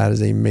 then that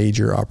is a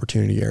major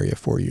opportunity area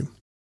for you.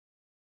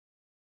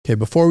 Okay,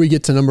 before we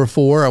get to number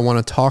 4, I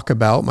want to talk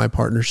about my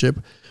partnership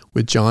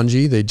with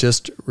Janji. They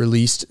just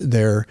released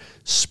their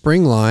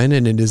spring line,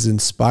 and it is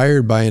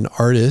inspired by an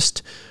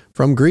artist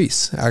from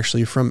Greece,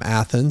 actually from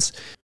Athens.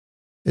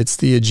 It's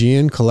the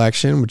Aegean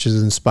collection, which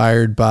is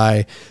inspired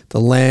by the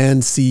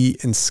land, sea,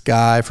 and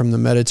sky from the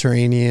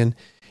Mediterranean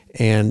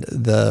and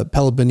the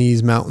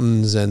Peloponnese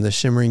mountains and the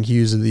shimmering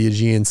hues of the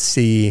Aegean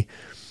Sea.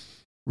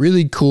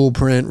 Really cool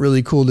print,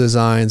 really cool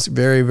designs,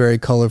 very, very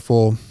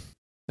colorful.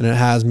 And it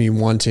has me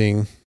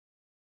wanting,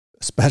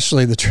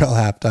 especially the Trail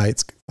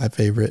Haptites, my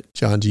favorite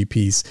Janji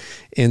piece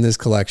in this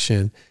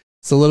collection.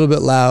 It's a little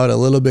bit loud, a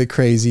little bit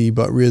crazy,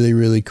 but really,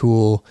 really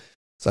cool.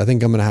 So I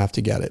think I'm going to have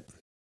to get it.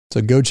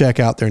 So go check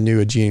out their new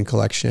Aegean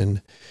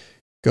collection.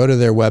 Go to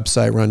their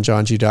website,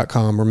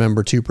 runjohng.com.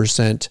 Remember,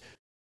 2%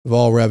 of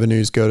all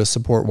revenues go to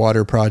support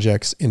water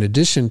projects, in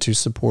addition to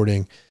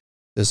supporting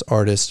this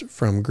artist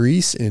from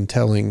Greece and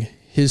telling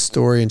his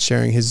story and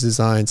sharing his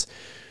designs.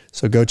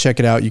 So go check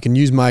it out. You can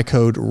use my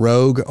code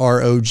ROGUE,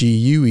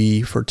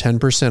 ROGUE, for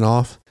 10%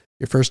 off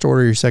your first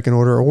order, your second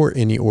order, or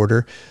any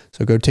order.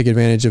 So go take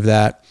advantage of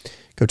that.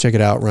 Go check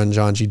it out,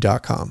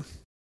 runjohng.com.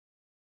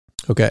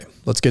 Okay,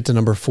 let's get to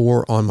number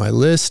 4 on my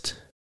list.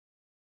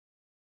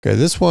 Okay,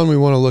 this one we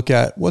want to look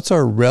at what's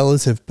our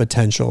relative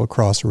potential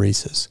across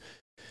races.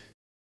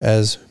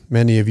 As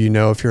many of you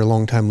know, if you're a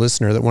longtime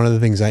listener, that one of the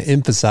things I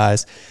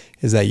emphasize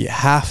is that you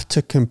have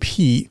to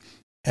compete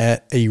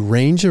at a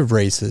range of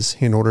races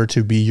in order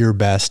to be your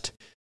best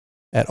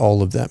at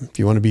all of them. If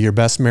you want to be your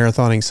best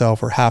marathoning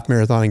self or half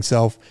marathoning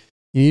self,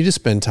 you need to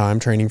spend time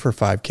training for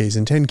 5Ks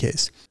and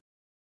 10Ks.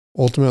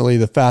 Ultimately,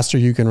 the faster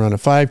you can run a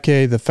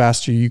 5K, the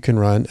faster you can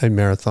run a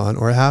marathon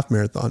or a half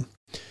marathon.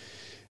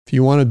 If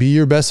you want to be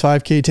your best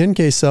 5K,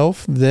 10K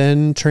self,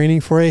 then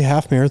training for a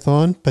half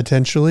marathon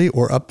potentially,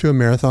 or up to a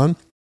marathon,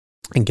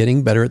 and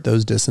getting better at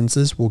those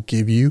distances will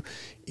give you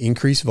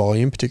increased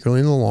volume,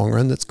 particularly in the long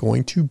run, that's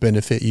going to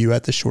benefit you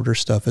at the shorter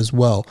stuff as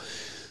well.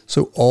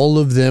 So all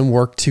of them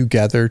work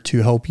together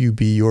to help you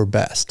be your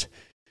best.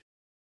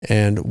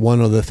 And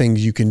one of the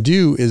things you can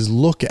do is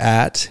look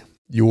at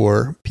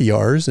your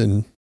PRs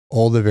and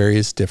all the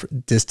various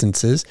different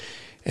distances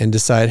and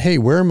decide, hey,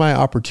 where are my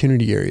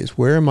opportunity areas?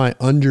 Where am I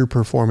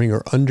underperforming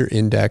or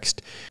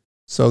under-indexed,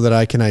 so that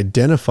I can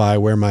identify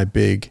where my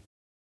big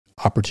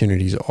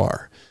opportunities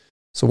are.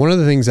 So one of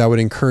the things I would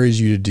encourage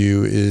you to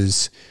do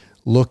is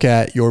look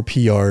at your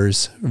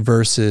PRs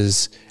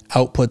versus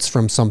outputs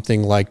from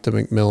something like the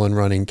Macmillan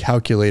Running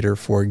Calculator,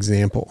 for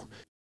example.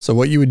 So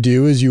what you would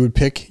do is you would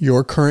pick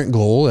your current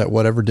goal at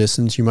whatever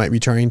distance you might be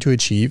trying to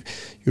achieve.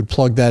 You would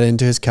plug that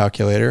into his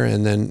calculator,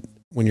 and then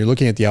when you're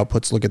looking at the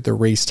outputs, look at the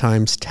race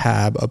times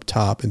tab up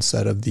top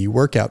instead of the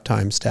workout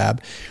times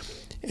tab.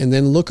 And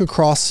then look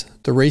across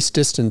the race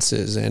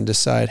distances and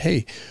decide,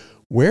 hey,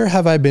 where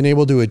have I been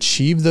able to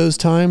achieve those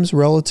times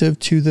relative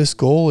to this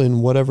goal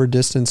in whatever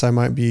distance I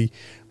might be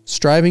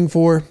striving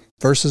for,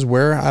 versus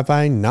where have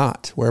I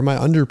not? Where am I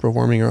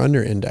underperforming or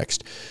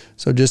under-indexed?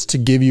 So just to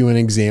give you an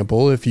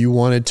example, if you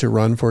wanted to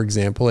run, for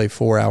example, a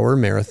 4-hour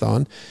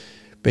marathon,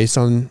 based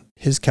on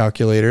his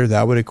calculator,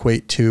 that would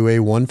equate to a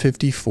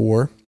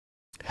 1:54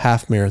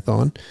 half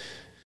marathon,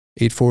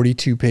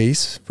 8:42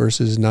 pace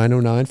versus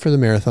 9:09 for the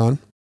marathon,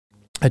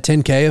 a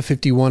 10K of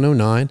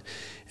 51:09,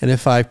 and a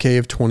 5K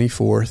of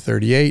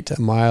 24:38,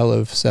 a mile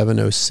of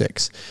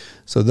 7:06.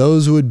 So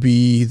those would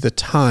be the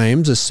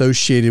times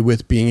associated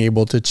with being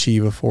able to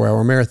achieve a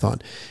 4-hour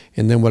marathon.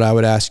 And then what I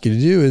would ask you to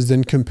do is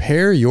then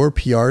compare your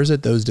PRs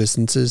at those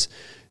distances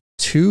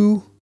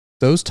to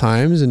those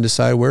times and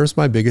decide, where's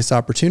my biggest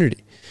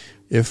opportunity?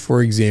 If,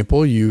 for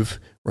example, you've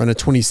run a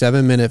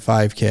 27-minute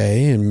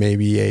 5K and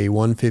maybe a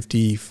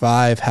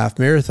 1:55 half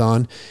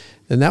marathon,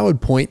 then that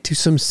would point to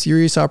some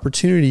serious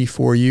opportunity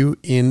for you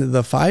in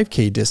the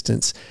 5K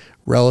distance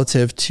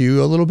relative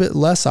to a little bit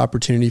less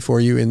opportunity for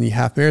you in the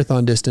half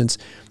marathon distance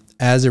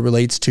as it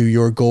relates to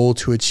your goal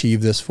to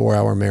achieve this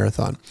 4-hour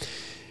marathon.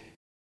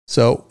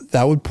 So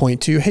that would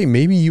point to, hey,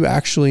 maybe you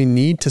actually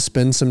need to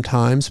spend some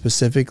time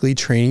specifically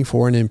training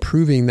for and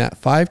improving that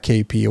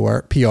 5K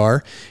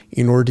PR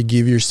in order to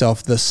give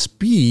yourself the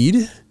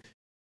speed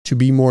to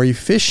be more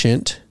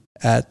efficient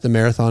at the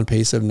marathon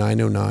pace of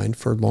 9:09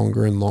 for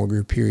longer and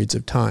longer periods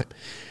of time.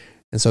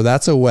 And so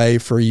that's a way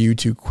for you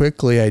to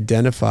quickly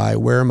identify,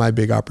 where are my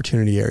big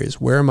opportunity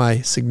areas? Where am I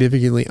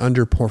significantly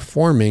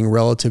underperforming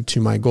relative to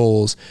my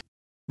goals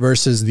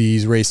versus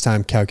these race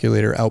time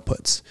calculator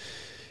outputs?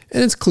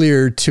 And it's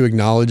clear to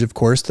acknowledge, of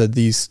course, that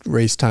these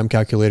race time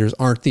calculators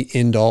aren't the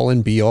end all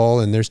and be all,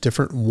 and there's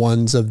different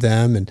ones of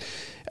them, and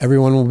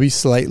everyone will be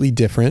slightly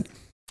different.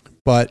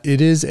 But it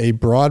is a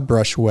broad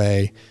brush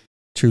way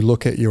to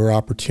look at your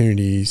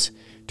opportunities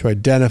to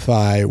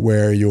identify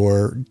where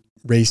your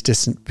race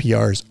distance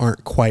PRs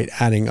aren't quite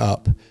adding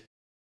up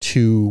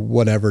to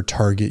whatever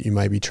target you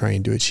might be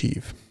trying to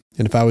achieve.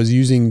 And if I was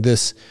using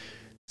this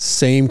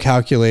same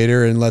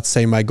calculator, and let's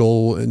say my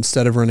goal,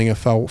 instead of running a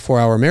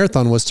 4-hour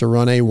marathon, was to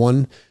run a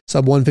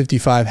sub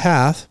 1:55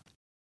 half,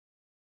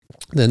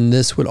 then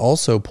this would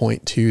also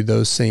point to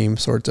those same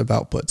sorts of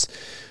outputs.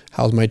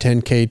 How's my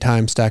 10K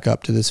time stack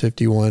up to this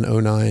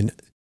 51:09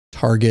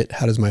 target?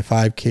 How does my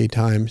 5K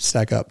time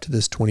stack up to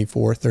this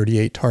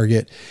 24:38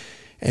 target?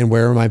 And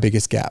where are my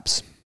biggest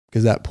gaps?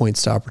 Because that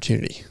points to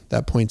opportunity.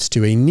 That points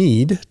to a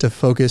need to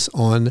focus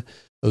on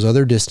those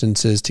other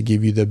distances to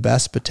give you the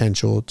best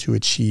potential to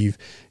achieve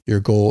your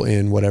goal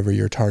in whatever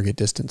your target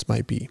distance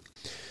might be.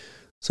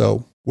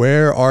 So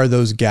where are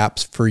those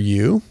gaps for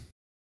you?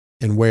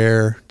 And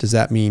where does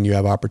that mean you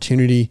have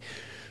opportunity?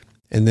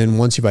 And then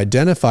once you've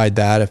identified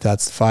that, if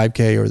that's the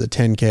 5K or the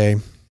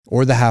 10K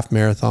or the half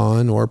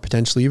marathon, or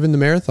potentially even the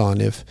marathon,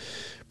 if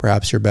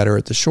perhaps you're better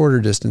at the shorter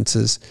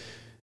distances,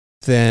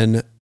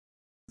 then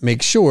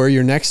make sure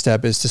your next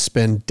step is to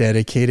spend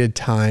dedicated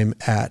time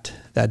at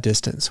that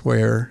distance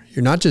where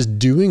you're not just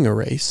doing a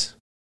race,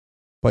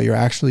 but you're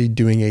actually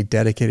doing a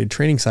dedicated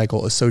training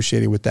cycle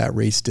associated with that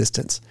race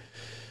distance.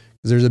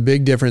 There's a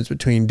big difference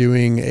between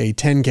doing a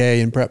 10K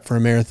in prep for a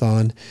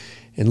marathon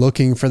and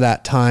looking for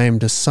that time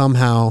to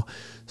somehow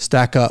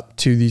stack up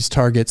to these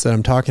targets that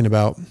I'm talking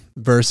about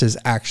versus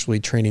actually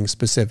training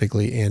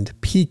specifically and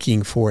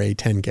peaking for a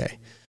 10K.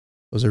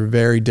 Those are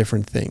very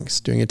different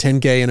things. Doing a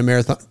 10K in a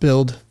marathon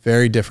build,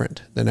 very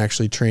different than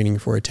actually training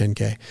for a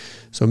 10K.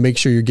 So make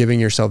sure you're giving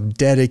yourself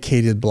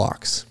dedicated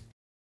blocks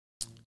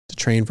to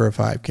train for a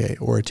 5K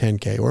or a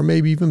 10K, or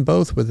maybe even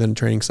both within a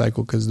training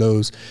cycle, because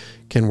those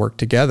can work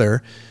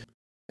together.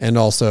 And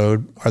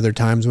also, are there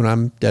times when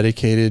I'm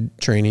dedicated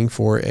training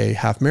for a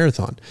half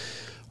marathon?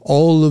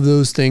 All of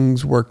those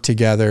things work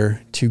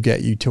together to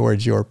get you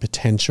towards your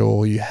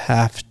potential. You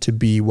have to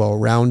be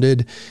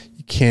well-rounded.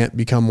 You can't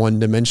become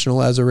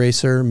one-dimensional as a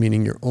racer,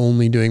 meaning you're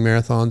only doing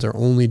marathons or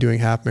only doing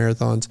half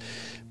marathons,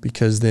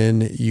 because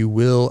then you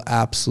will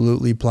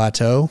absolutely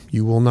plateau.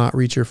 You will not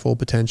reach your full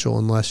potential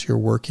unless you're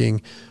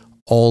working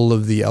all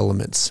of the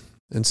elements.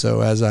 And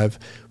so, as I've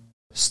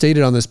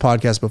stated on this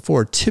podcast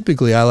before,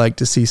 typically I like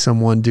to see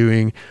someone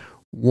doing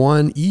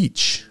one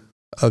each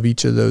of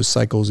those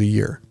cycles a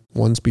year.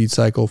 One speed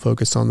cycle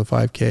focused on the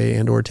 5K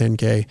and or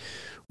 10K,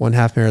 one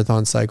half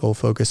marathon cycle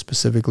focused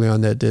specifically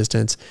on that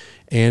distance.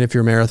 And if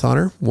you're a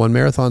marathoner, one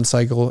marathon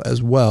cycle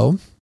as well,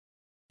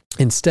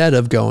 instead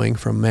of going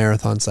from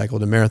marathon cycle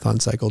to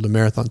marathon cycle to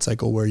marathon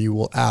cycle, where you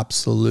will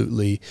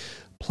absolutely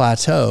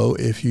plateau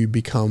if you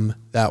become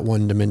that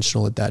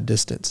one-dimensional at that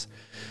distance.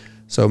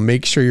 So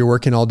make sure you're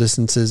working all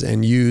distances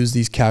and use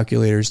these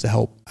calculators to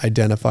help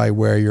identify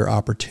where your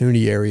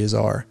opportunity areas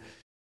are,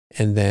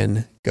 and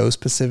then go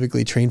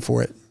specifically train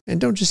for it. And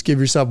don't just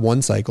give yourself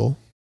one cycle,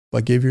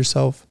 but give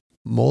yourself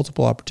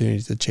multiple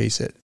opportunities to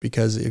chase it.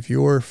 Because if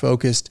you're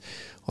focused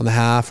on the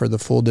half or the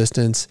full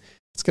distance,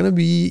 it's going to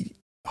be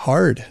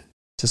hard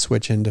to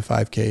switch into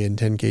 5K and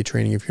 10K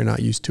training if you're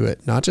not used to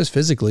it, not just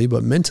physically,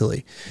 but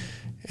mentally.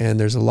 And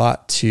there's a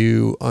lot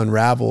to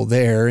unravel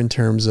there in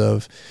terms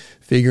of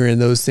figuring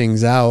those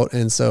things out.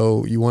 And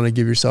so you want to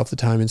give yourself the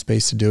time and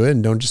space to do it,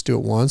 and don't just do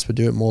it once, but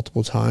do it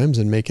multiple times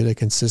and make it a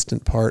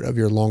consistent part of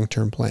your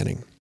long-term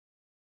planning.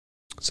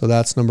 So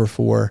that's number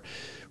 4,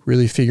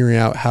 really figuring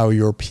out how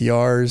your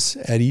PRs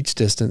at each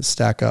distance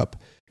stack up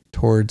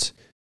towards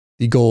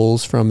the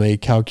goals from a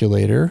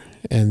calculator,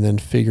 and then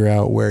figure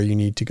out where you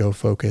need to go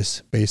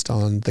focus based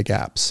on the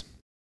gaps.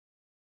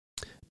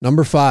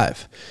 Number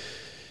 5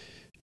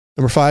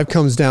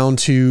 comes down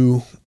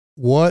to,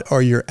 what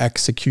are your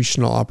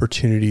executional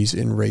opportunities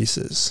in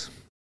races?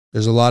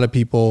 There's a lot of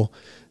people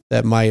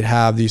that might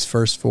have these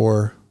first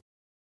 4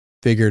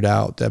 figured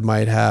out, that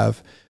might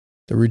have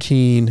the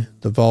routine,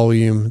 the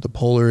volume, the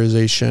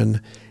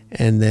polarization,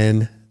 and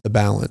then the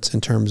balance in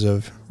terms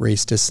of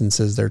race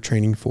distances they're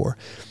training for.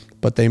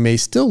 But they may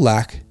still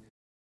lack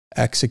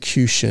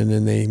execution,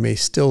 and they may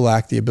still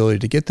lack the ability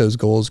to get those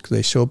goals because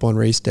they show up on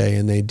race day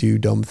and they do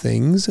dumb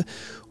things,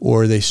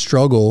 or they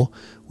struggle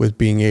with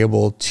being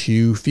able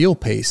to feel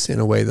pace in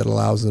a way that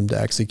allows them to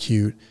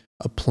execute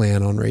a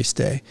plan on race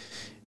day.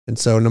 And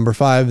so number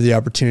 5, the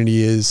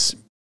opportunity is,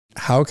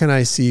 how can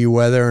I see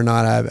whether or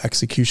not I have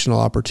executional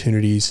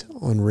opportunities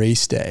on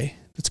race day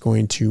that's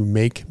going to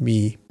make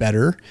me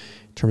better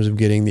in terms of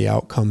getting the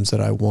outcomes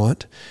that I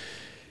want?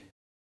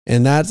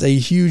 And that's a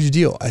huge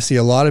deal. I see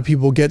a lot of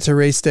people get to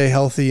race day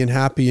healthy and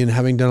happy and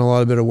having done a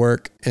lot of bit of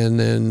work, and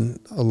then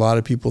a lot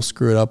of people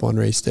screw it up on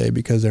race day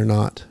because they're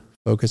not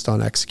focused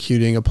on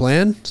executing a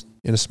plan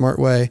in a smart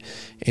way,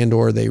 and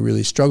or they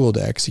really struggle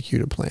to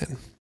execute a plan.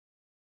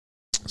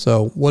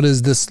 So what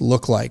does this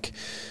look like?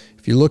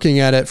 If you're looking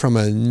at it from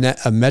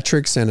a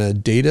metrics and a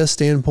data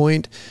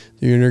standpoint,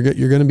 you're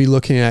going to be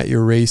looking at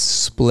your race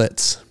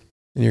splits,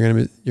 and you're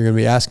going to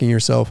be asking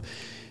yourself,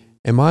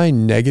 am I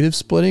negative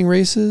splitting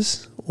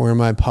races, or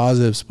am I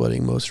positive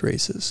splitting most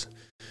races?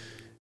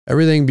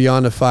 Everything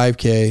beyond a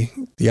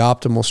 5K, the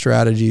optimal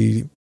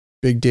strategy,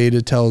 big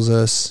data tells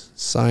us,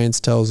 science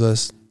tells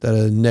us that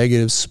a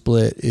negative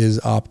split is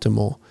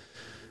optimal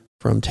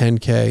from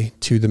 10K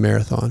to the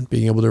marathon.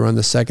 Being able to run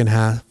the second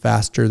half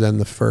faster than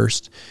the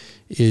first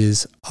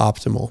is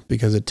optimal,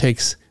 because it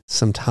takes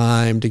some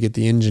time to get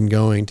the engine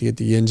going, to get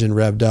the engine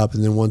revved up.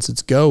 And then once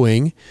it's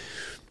going,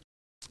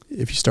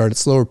 if you start at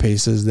slower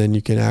paces, then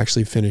you can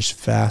actually finish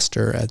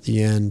faster at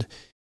the end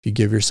if you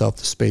give yourself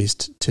the space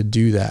to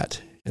do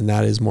that. And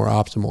that is more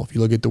optimal. If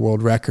you look at the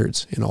world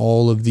records in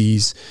all of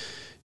these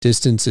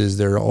distances,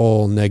 they're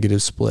all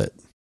negative split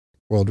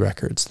world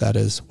records. That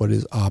is what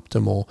is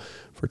optimal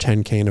for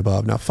 10K and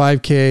above. Now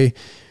 5K,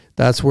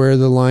 that's where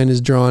the line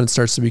is drawn. It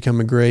starts to become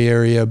a gray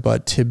area,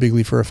 but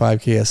typically for a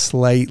 5K, a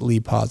slightly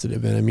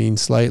positive, and I mean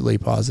slightly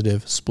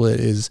positive split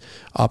is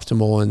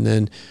optimal. And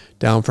then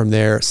down from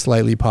there,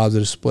 slightly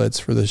positive splits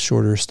for the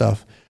shorter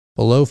stuff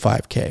below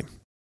 5K.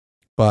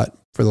 But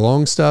for the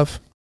long stuff,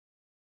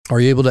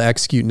 are you able to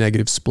execute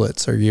negative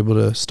splits? Are you able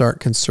to start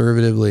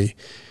conservatively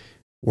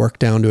work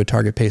down to a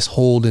target pace,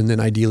 hold, and then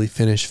ideally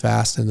finish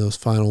fast in those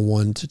final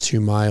 1 to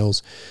 2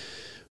 miles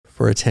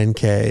for a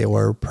 10K,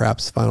 or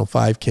perhaps final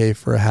 5K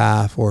for a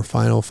half, or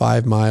final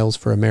 5 miles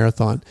for a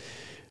marathon.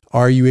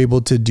 Are you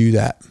able to do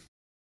that?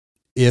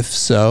 If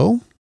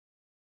so,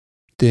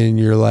 then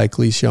you're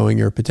likely showing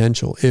your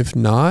potential. If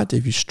not,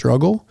 if you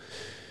struggle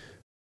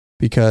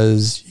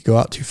because you go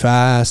out too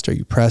fast, or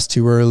you press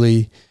too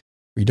early,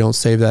 or you don't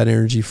save that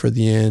energy for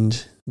the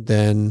end,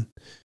 then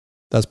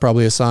that's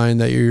probably a sign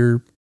that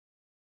you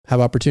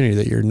have opportunity,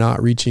 that you're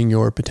not reaching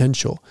your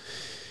potential.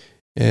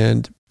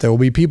 And there will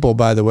be people,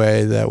 by the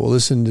way, that will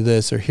listen to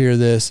this or hear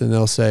this, and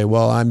they'll say,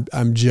 well,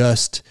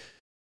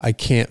 I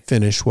can't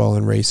finish well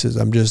in races.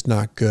 I'm just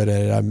not good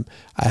at it.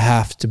 I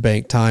have to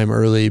bank time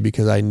early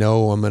because I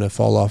know I'm going to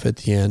fall off at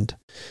the end.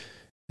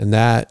 And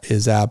that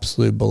is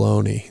absolute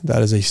baloney.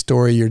 That is a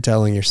story you're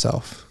telling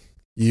yourself.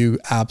 You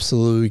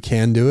absolutely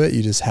can do it.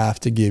 You just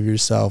have to give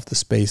yourself the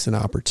space and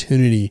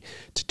opportunity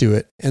to do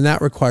it. And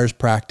that requires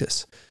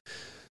practice.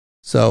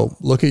 So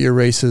look at your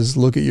races,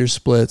 look at your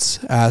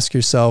splits, ask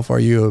yourself, are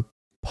you a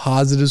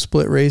positive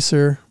split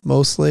racer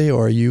mostly,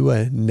 or are you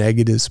a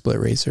negative split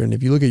racer? And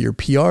if you look at your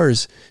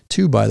PRs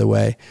too, by the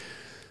way,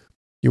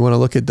 you want to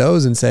look at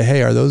those and say,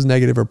 hey, are those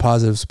negative or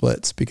positive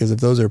splits? Because if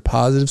those are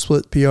positive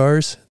split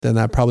PRs, then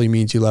that probably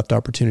means you left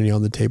opportunity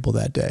on the table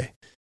that day.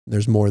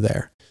 There's more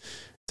there.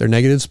 If they're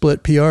negative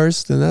split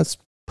PRs, then that's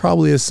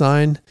probably a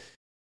sign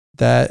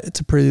that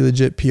it's a pretty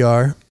legit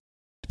PR.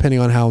 Depending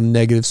on how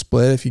negative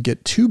split, if you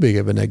get too big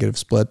of a negative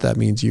split, that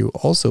means you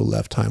also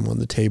left time on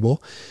the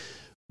table.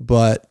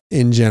 But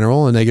in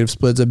general, a negative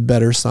split is a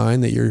better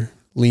sign that you're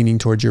leaning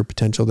towards your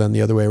potential than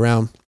the other way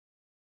around.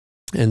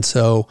 And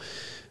so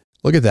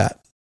look at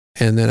that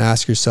and then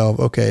ask yourself,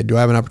 okay, do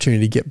I have an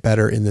opportunity to get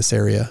better in this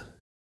area?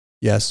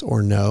 Yes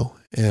or no?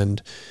 And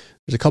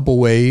there's a couple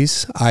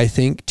ways, I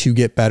think, to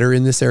get better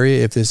in this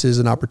area if this is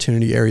an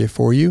opportunity area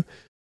for you.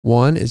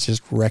 One is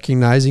just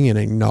recognizing and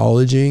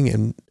acknowledging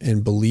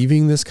and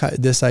believing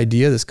this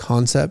idea, this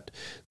concept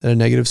that a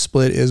negative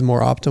split is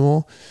more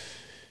optimal.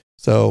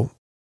 So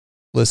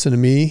listen to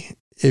me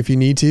if you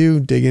need to,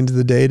 dig into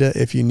the data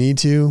if you need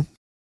to,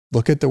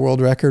 look at the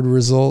world record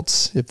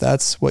results if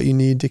that's what you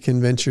need to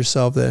convince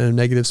yourself that a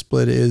negative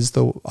split is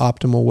the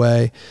optimal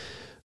way.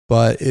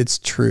 But it's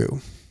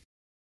true.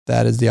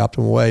 That is the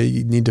optimal way.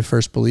 You need to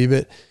first believe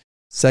it.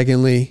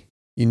 Secondly,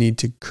 you need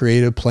to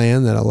create a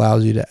plan that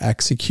allows you to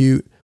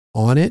execute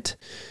on it,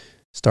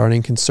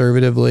 starting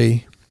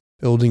conservatively,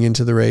 building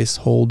into the race,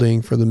 holding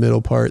for the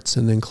middle parts,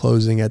 and then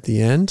closing at the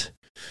end.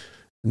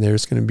 And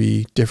there's going to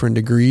be different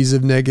degrees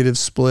of negative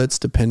splits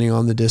depending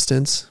on the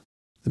distance.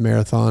 The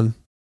marathon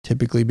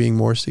typically being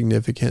more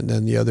significant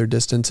than the other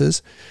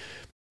distances.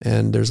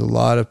 And there's a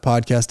lot of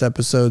podcast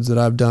episodes that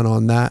I've done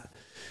on that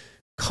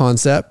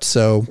concept.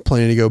 So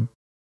plenty to go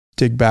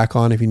dig back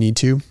on if you need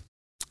to.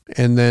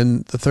 And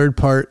then the third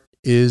part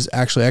is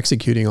actually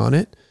executing on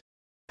it,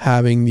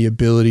 having the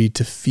ability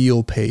to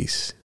feel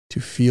pace, to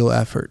feel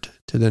effort,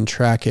 to then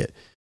track it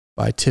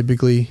by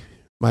typically,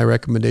 my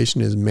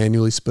recommendation is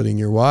manually splitting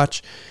your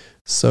watch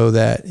so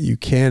that you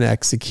can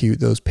execute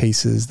those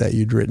paces that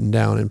you'd written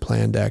down and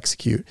planned to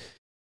execute.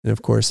 And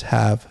of course,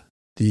 have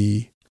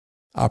the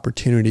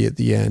opportunity at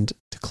the end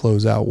to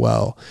close out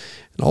well.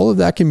 And all of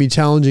that can be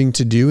challenging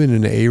to do in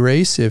an A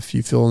race if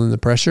you feel in the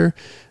pressure.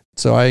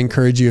 So I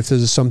encourage you, if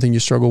this is something you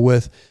struggle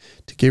with,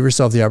 to give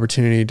yourself the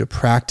opportunity to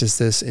practice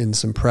this in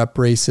some prep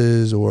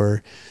races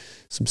or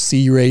some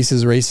C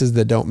races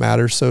that don't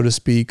matter, so to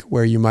speak,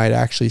 where you might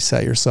actually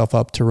set yourself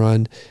up to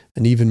run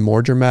an even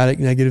more dramatic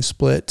negative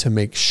split to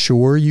make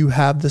sure you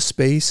have the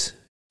space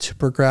to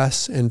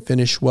progress and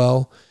finish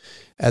well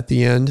at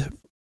the end.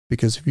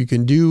 Because if you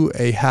can do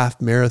a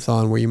half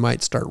marathon where you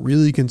might start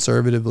really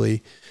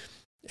conservatively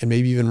and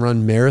maybe even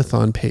run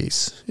marathon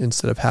pace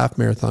instead of half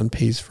marathon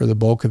pace for the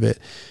bulk of it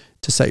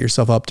to set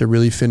yourself up to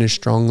really finish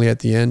strongly at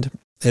the end,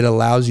 it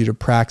allows you to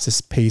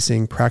practice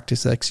pacing,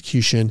 practice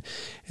execution,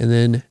 and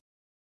then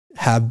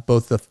have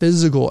both the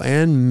physical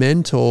and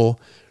mental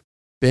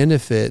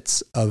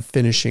benefits of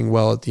finishing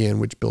well at the end,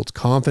 which builds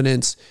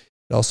confidence.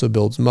 It also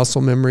builds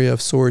muscle memory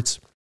of sorts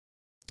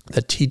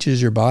that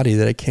teaches your body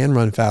that it can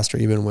run faster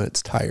even when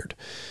it's tired.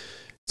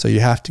 So you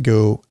have to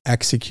go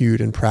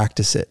execute and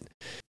practice it.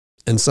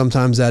 And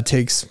sometimes that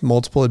takes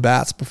multiple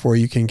at-bats before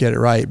you can get it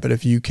right. But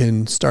if you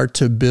can start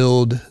to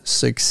build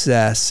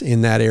success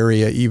in that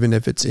area, even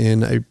if it's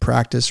in a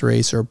practice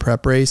race or a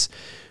prep race,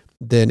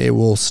 then it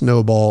will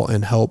snowball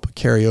and help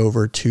carry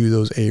over to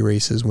those A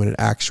races when it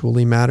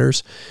actually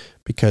matters,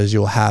 because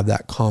you'll have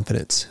that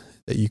confidence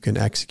that you can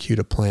execute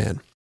a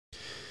plan.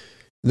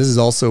 And this is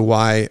also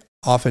why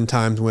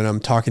oftentimes when I'm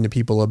talking to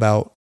people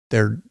about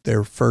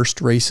their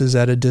first races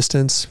at a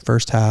distance,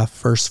 first half,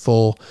 first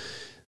full,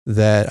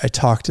 that I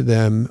talk to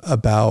them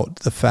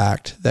about the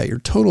fact that your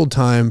total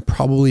time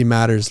probably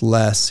matters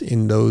less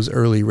in those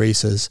early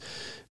races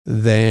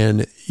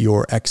than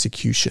your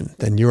execution,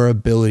 than your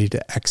ability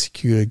to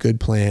execute a good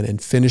plan and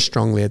finish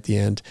strongly at the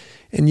end.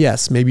 And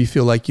yes, maybe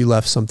feel like you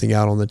left something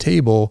out on the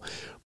table,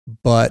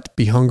 but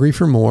be hungry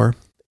for more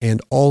and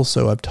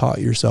also have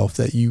taught yourself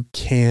that you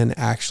can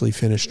actually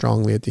finish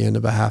strongly at the end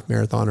of a half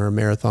marathon or a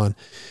marathon.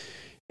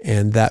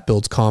 And that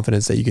builds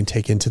confidence that you can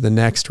take into the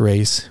next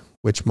race,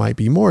 which might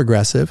be more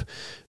aggressive.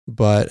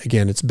 But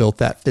again, it's built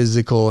that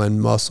physical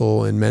and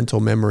muscle and mental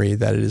memory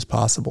that it is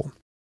possible.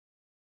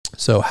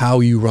 So how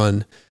you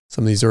run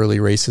some of these early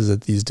races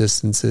at these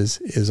distances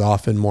is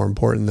often more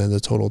important than the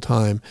total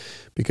time,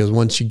 because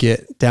once you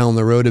get down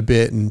the road a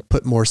bit and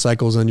put more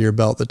cycles under your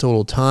belt, the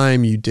total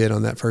time you did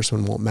on that first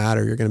one won't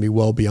matter. You're going to be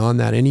well beyond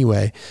that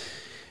anyway.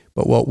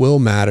 But what will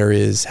matter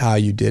is how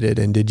you did it,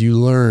 and did you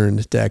learn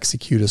to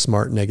execute a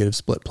smart negative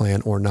split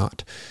plan or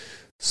not?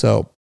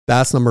 So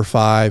that's number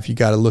 5. You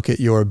got to look at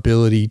your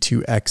ability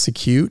to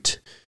execute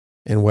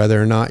and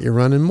whether or not you're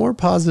running more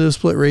positive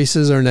split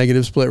races or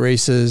negative split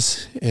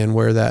races, and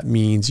where that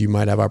means you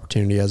might have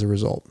opportunity as a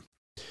result.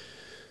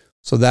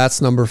 So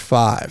that's number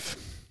 5,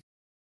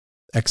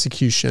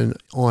 execution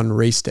on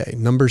race day.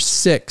 Number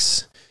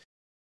 6,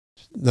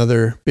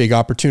 another big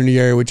opportunity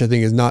area, which I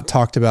think is not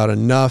talked about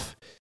enough,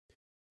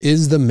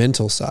 is the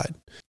mental side.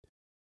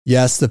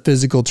 Yes, the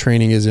physical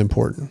training is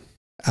important.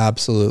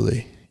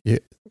 Absolutely.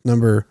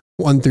 Number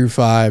 1 through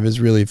 5 is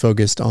really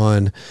focused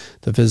on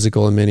the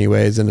physical in many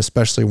ways, and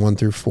especially 1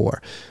 through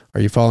 4.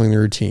 Are you following the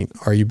routine?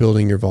 Are you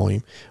building your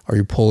volume? Are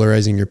you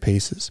polarizing your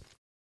paces?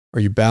 Are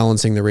you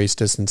balancing the race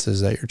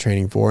distances that you're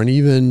training for? And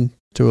even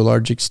to a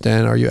large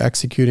extent, are you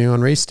executing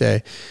on race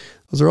day?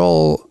 Those are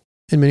all,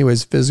 in many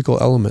ways, physical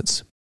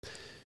elements.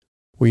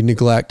 We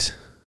neglect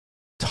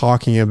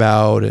talking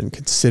about and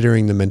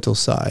considering the mental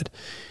side.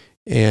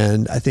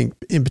 And I think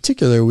in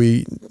particular,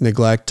 we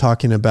neglect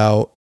talking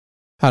about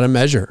how to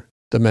measure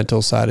the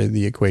mental side of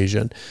the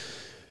equation.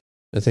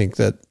 I think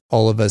that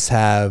all of us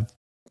have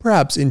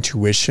perhaps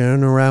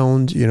intuition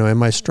around,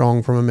 am I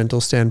strong from a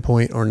mental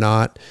standpoint or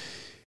not?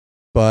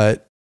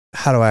 But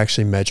how do I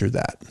actually measure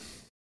that?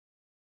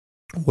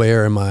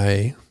 Where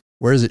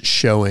is it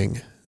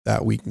showing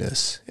that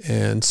weakness?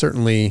 And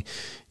certainly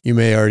you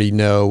may already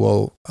know,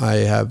 well, I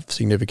have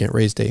significant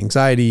race day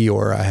anxiety,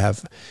 or I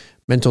have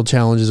mental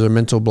challenges or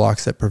mental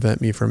blocks that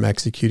prevent me from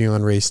executing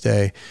on race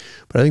day.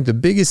 But I think the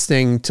biggest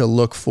thing to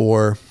look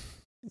for,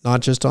 not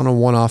just on a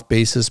one-off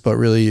basis, but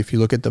really if you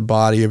look at the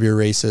body of your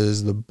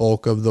races, the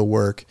bulk of the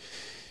work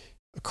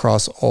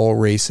across all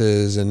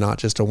races, and not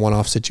just a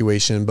one-off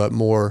situation, but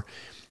more,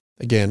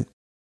 again,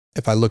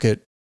 if I look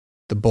at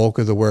the bulk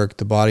of the work,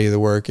 the body of the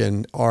work,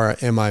 and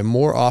am I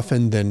more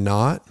often than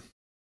not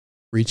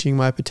reaching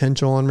my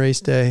potential on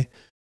race day,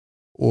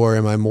 or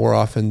am I more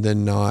often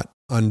than not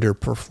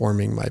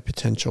underperforming my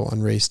potential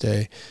on race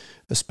day,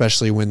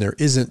 especially when there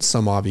isn't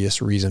some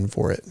obvious reason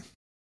for it?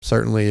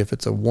 Certainly if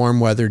it's a warm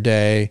weather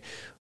day,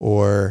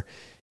 or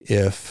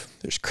if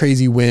there's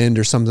crazy wind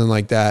or something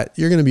like that,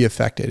 you're going to be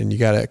affected, and you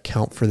got to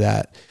account for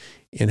that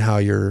in how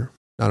you're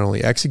not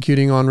only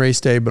executing on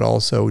race day, but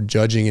also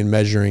judging and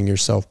measuring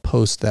yourself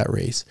post that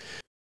race.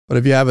 But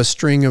if you have a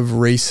string of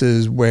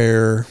races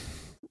where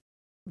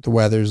the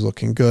weather's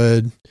looking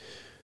good,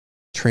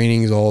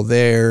 training's all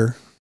there,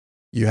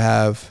 you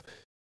have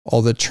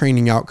all the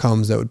training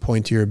outcomes that would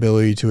point to your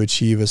ability to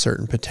achieve a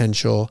certain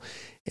potential,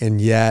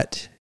 and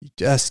yet you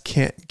just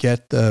can't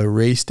get the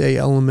race day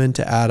element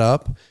to add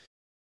up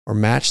or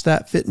match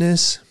that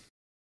fitness.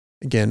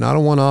 Again, not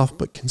a one-off,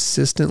 but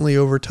consistently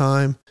over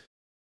time,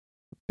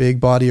 big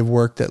body of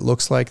work that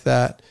looks like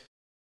that,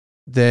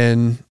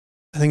 then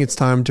I think it's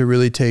time to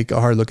really take a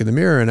hard look in the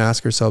mirror and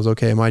ask ourselves,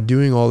 okay, am I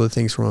doing all the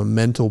things from a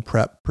mental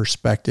prep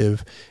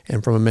perspective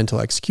and from a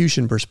mental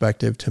execution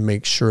perspective to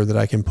make sure that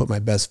I can put my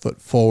best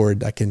foot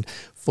forward, I can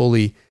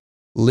fully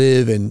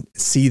live and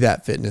see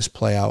that fitness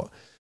play out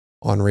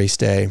on race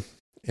day?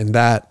 And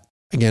that,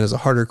 again, is a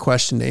harder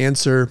question to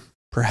answer,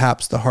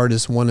 perhaps the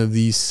hardest one of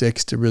these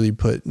 6 to really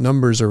put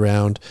numbers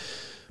around.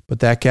 But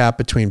that gap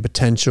between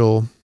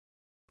potential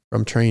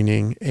from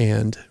training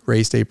and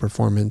race day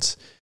performance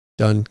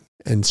done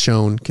and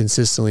shown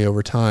consistently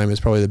over time is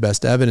probably the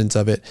best evidence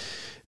of it.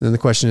 And then the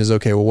question is,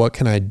 okay, well, what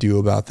can I do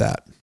about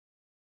that?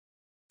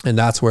 And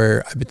that's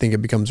where I think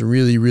it becomes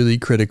really, really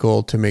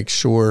critical to make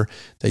sure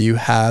that you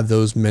have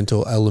those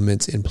mental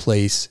elements in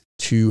place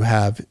to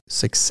have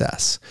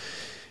success.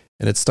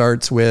 And it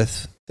starts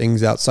with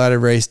things outside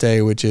of race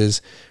day, which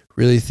is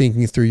really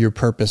thinking through your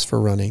purpose for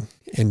running,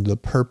 and the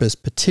purpose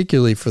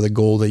particularly for the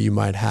goal that you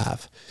might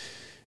have.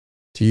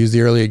 To use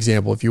the early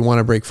example, if you want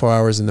to break 4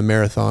 hours in the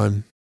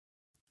marathon,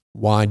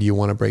 why do you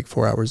want to break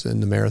 4 hours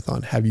in the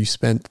marathon? Have you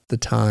spent the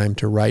time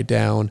to write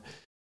down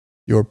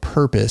your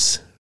purpose,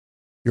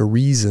 your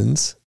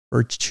reasons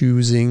for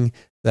choosing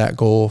that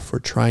goal,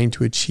 for trying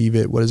to achieve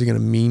it? What is it going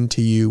to mean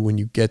to you when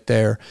you get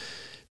there?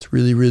 It's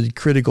really, really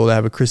critical to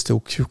have a crystal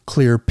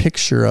clear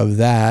picture of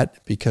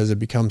that, because it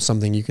becomes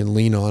something you can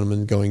lean on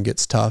when going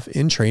gets tough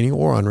in training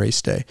or on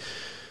race day.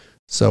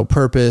 So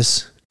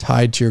purpose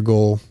tied to your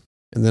goal.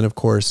 And then, of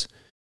course,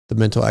 the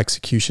mental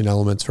execution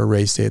elements for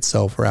race day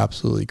itself are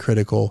absolutely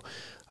critical.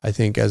 I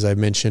think, as I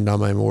mentioned on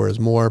my More is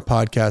More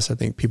podcast, I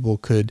think people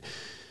could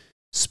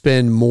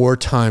spend more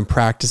time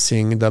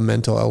practicing the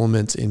mental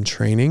elements in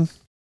training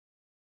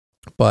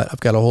But I've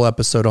got a whole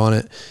episode on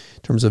it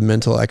in terms of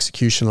mental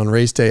execution on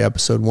race day,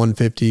 episode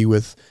 150,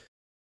 with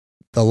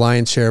the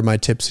lion's share of my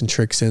tips and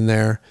tricks in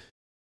there.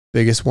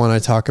 Biggest one I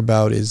talk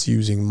about is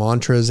using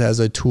mantras as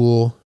a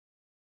tool,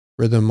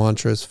 rhythm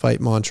mantras,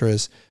 fight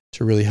mantras,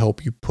 to really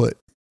help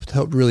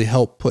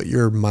put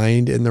your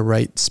mind in the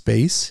right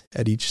space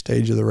at each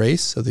stage of the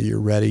race so that you're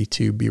ready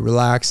to be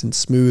relaxed and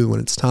smooth when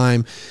it's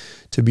time,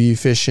 to be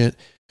efficient,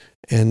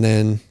 and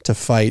then to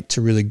fight,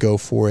 to really go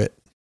for it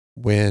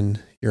when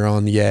you're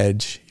on the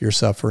edge, you're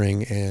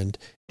suffering, and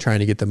trying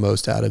to get the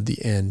most out of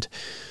the end.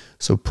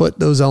 So put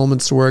those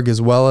elements to work,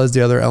 as well as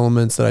the other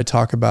elements that I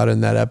talk about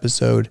in that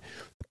episode.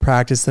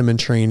 Practice them in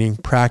training,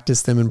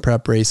 practice them in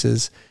prep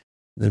races,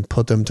 then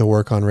put them to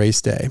work on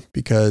race day.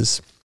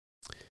 Because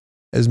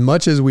as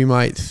much as we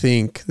might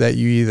think that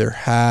you either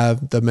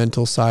have the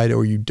mental side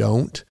or you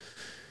don't,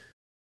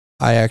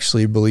 I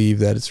actually believe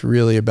that it's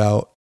really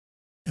about,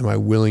 am I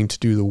willing to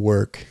do the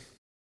work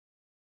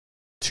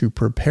to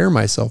prepare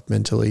myself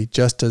mentally,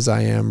 just as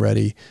I am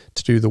ready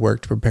to do the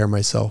work to prepare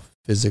myself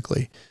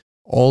physically.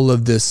 All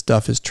of this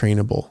stuff is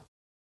trainable.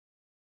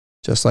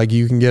 Just like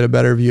you can get a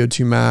better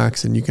VO2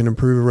 max and you can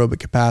improve aerobic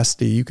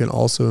capacity, you can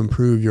also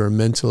improve your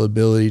mental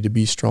ability to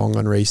be strong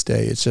on race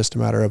day. It's just a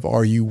matter of,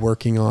 are you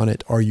working on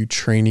it? Are you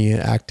training it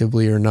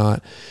actively or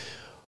not?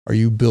 Are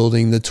you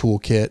building the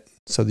toolkit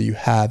so that you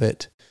have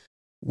it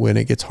when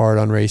it gets hard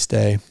on race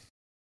day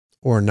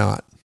or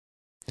not?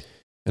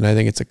 And I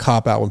think it's a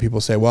cop-out when people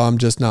say, well, I'm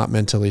just not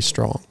mentally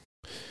strong.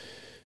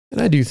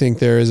 And I do think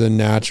there is a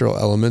natural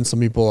element.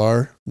 Some people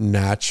are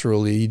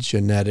naturally,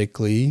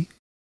 genetically,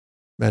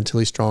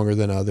 mentally stronger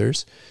than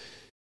others.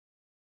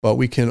 But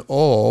we can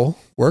all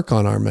work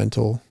on our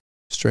mental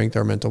strength,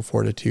 our mental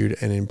fortitude,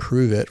 and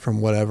improve it from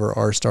whatever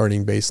our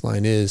starting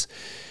baseline is.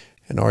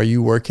 And are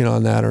you working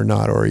on that or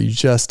not? Or are you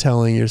just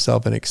telling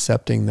yourself and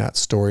accepting that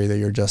story that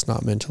you're just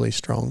not mentally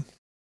strong?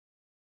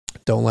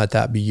 Don't let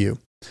that be you.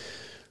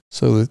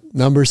 So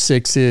number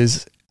 6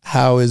 is,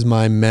 how is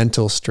my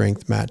mental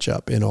strength match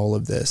up in all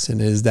of this?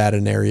 And is that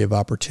an area of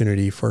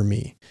opportunity for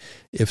me?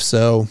 If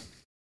so,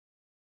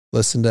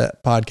 listen to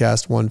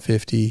podcast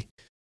 150,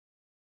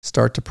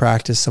 start to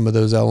practice some of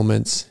those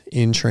elements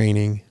in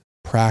training,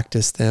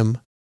 practice them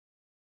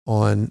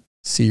on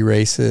C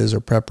races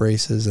or prep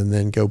races, and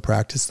then go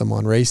practice them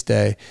on race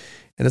day.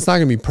 And it's not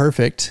going to be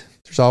perfect.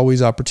 There's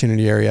always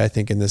opportunity area. I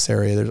think in this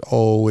area, there's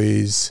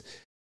always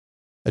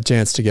a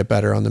chance to get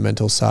better on the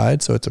mental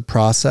side. So it's a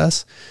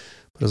process,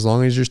 but as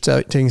long as you're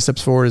taking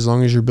steps forward, as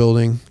long as you're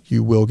building,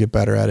 you will get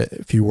better at it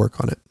if you work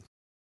on it.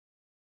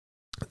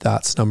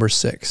 That's number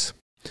 6.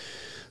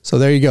 So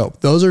there you go.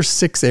 Those are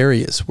 6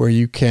 areas where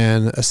you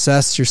can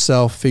assess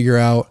yourself, figure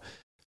out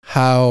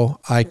how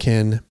I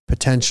can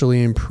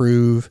potentially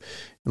improve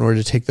in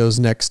order to take those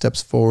next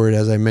steps forward.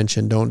 As I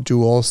mentioned, don't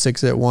do all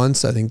 6 at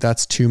once. I think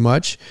that's too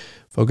much.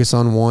 Focus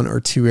on 1 or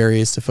 2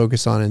 areas to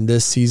focus on in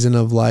this season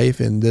of life,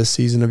 in this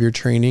season of your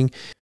training,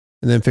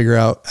 and then figure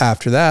out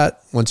after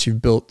that, once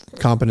you've built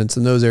competence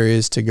in those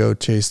areas, to go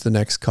chase the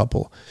next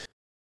couple.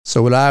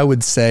 So what I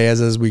would say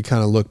as we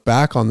kind of look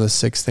back on the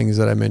 6 things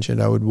that I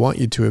mentioned, I would want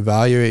you to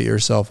evaluate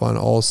yourself on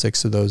all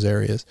 6 of those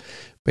areas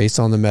based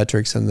on the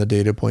metrics and the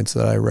data points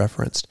that I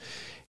referenced.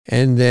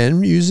 And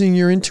then using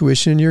your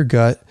intuition, your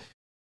gut,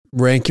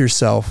 rank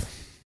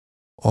yourself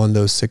on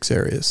those 6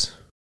 areas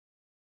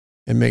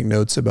and make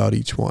notes about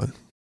each one.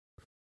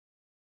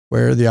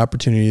 Where are the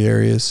opportunity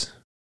areas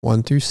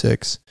 1 through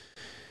 6?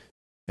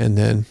 And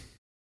then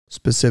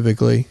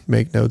specifically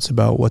make notes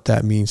about what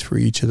that means for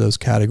each of those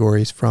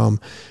categories, from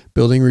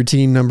building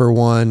routine number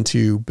 1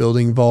 to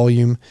building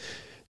volume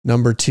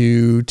number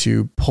 2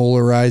 to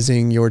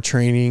polarizing your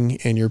training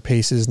and your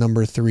paces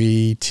number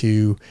 3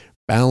 to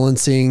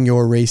balancing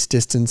your race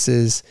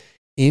distances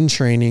in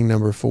training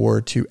number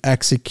 4 to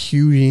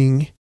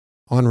executing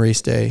on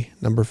race day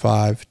number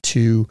 5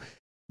 to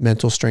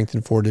mental strength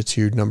and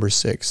fortitude number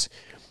 6.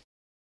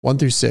 1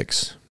 through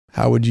 6,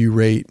 how would you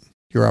rate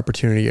your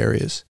opportunity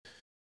areas?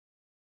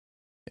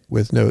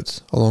 With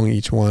notes along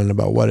each one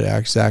about what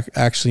it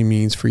actually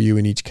means for you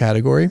in each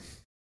category.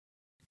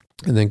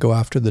 And then go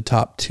after the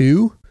top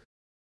 2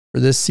 for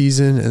this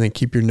season, and then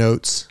keep your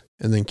notes,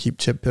 and then keep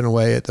chipping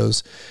away at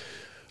those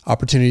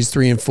opportunities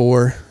 3 and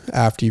 4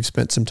 after you've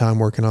spent some time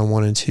working on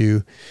 1 and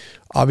 2.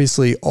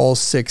 Obviously, all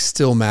 6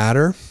 still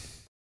matter.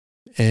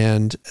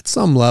 And at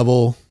some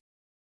level,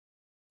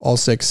 all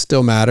 6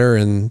 still matter,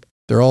 and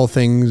they're all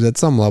things at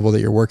some level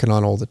that you're working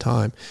on all the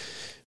time.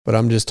 But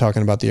I'm just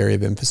talking about the area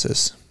of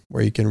emphasis,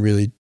 where you can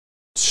really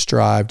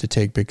strive to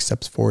take big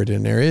steps forward in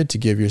an area to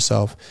give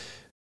yourself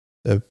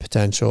the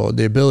potential,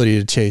 the ability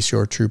to chase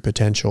your true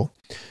potential.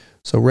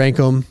 So rank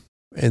them,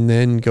 and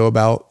then go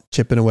about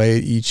chipping away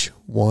at each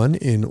one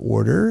in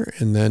order,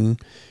 and then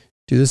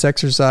do this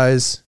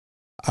exercise,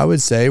 I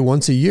would say,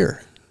 once a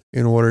year,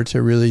 in order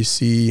to really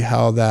see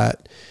how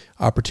that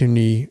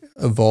opportunity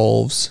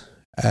evolves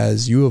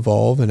as you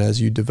evolve and as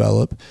you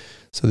develop,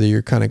 so that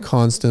you're kind of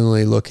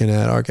constantly looking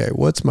at, okay,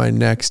 what's my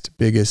next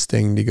biggest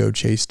thing to go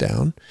chase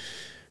down?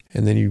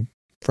 And then you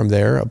from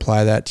there,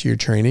 apply that to your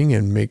training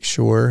and make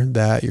sure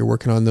that you're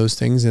working on those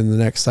things in the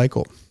next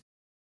cycle.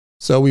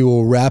 So we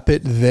will wrap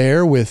it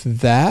there with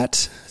that.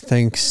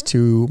 Thanks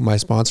to my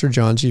sponsor,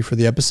 John G, for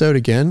the episode.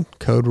 Again,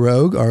 code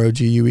ROGUE,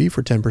 ROGUE,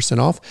 for 10%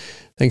 off.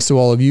 Thanks to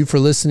all of you for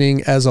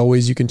listening. As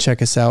always, you can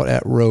check us out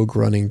at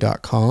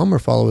roguerunning.com or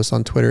follow us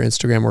on Twitter,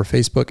 Instagram, or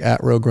Facebook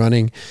at Rogue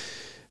Running.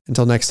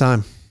 Until next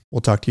time,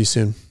 we'll talk to you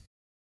soon.